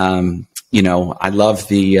 I love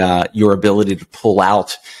your ability to pull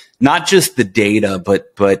out not just the data,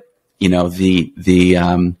 but the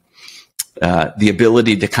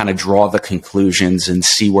ability to kind of draw the conclusions and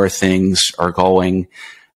see where things are going.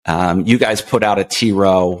 You guys put out a T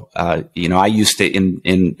Rowe. I used to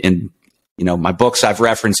in my books, I've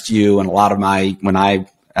referenced you, and a lot of when I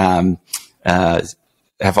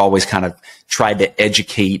have always kind of tried to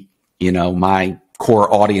educate, my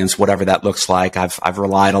core audience, whatever that looks like. I've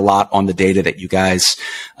relied a lot on the data that you guys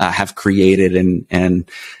have created, and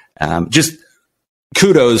just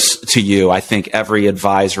kudos to you. I think every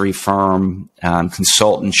advisory firm,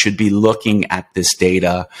 consultant should be looking at this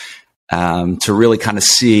data to really kind of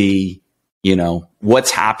see,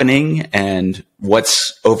 what's happening and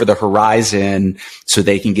what's over the horizon, so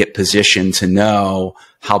they can get positioned to know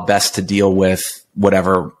how best to deal with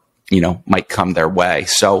whatever, might come their way.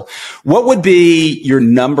 So what would be your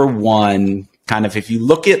number one kind of, if you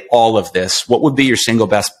look at all of this, what would be your single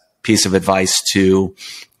best piece of advice to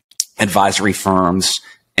advisory firms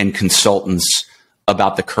and consultants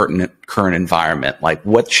about the current environment? Like,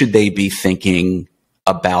 what should they be thinking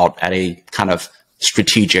about at a kind of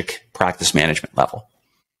strategic practice management level?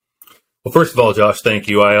 Well, first of all, Josh, thank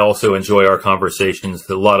you. I also enjoy our conversations.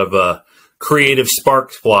 A lot of creative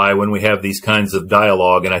sparks fly when we have these kinds of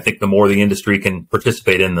dialogue, and I think the more the industry can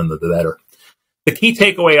participate in them, the better. The key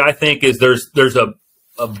takeaway, I think, is there's a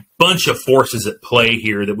bunch of forces at play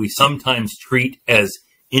here that we sometimes treat as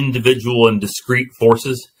individual and discrete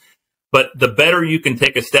forces. But the better you can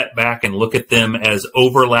take a step back and look at them as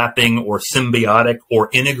overlapping or symbiotic or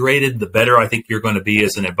integrated, the better I think you're going to be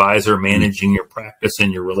as an advisor managing your practice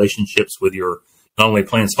and your relationships with your not only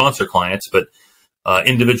plan sponsor clients, but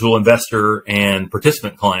individual investor and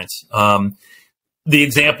participant clients. The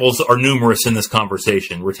examples are numerous in this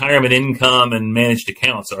conversation. Retirement income and managed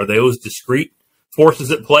accounts, are those discrete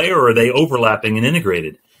forces at play, or are they overlapping and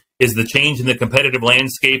integrated? Is the change in the competitive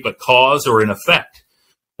landscape a cause or an effect?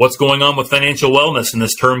 What's going on with financial wellness and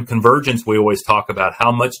this term convergence we always talk about?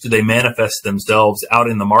 How much do they manifest themselves out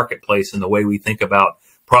in the marketplace in the way we think about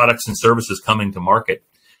products and services coming to market?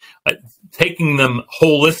 Taking them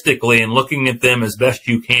holistically and looking at them as best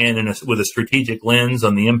you can with a strategic lens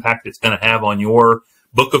on the impact it's going to have on your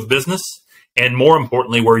book of business, and more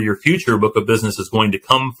importantly, where your future book of business is going to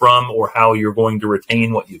come from or how you're going to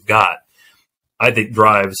retain what you've got, I think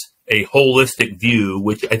drives a holistic view,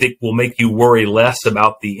 which I think will make you worry less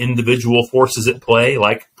about the individual forces at play,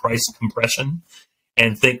 like price compression,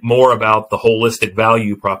 and think more about the holistic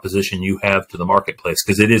value proposition you have to the marketplace,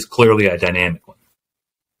 because it is clearly a dynamic one.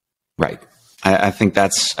 Right. I think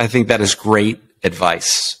that is great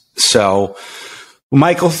advice. So,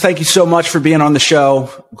 Michael, thank you so much for being on the show.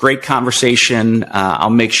 Great conversation. I'll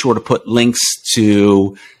make sure to put links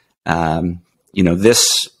to,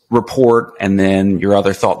 this report and then your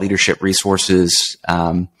other thought leadership resources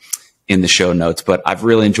in the show notes. But I've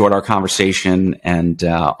really enjoyed our conversation, and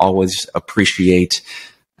always appreciate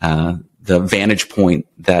the vantage point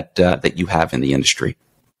that you have in the industry.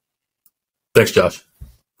 Thanks, Josh.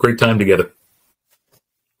 Great time together.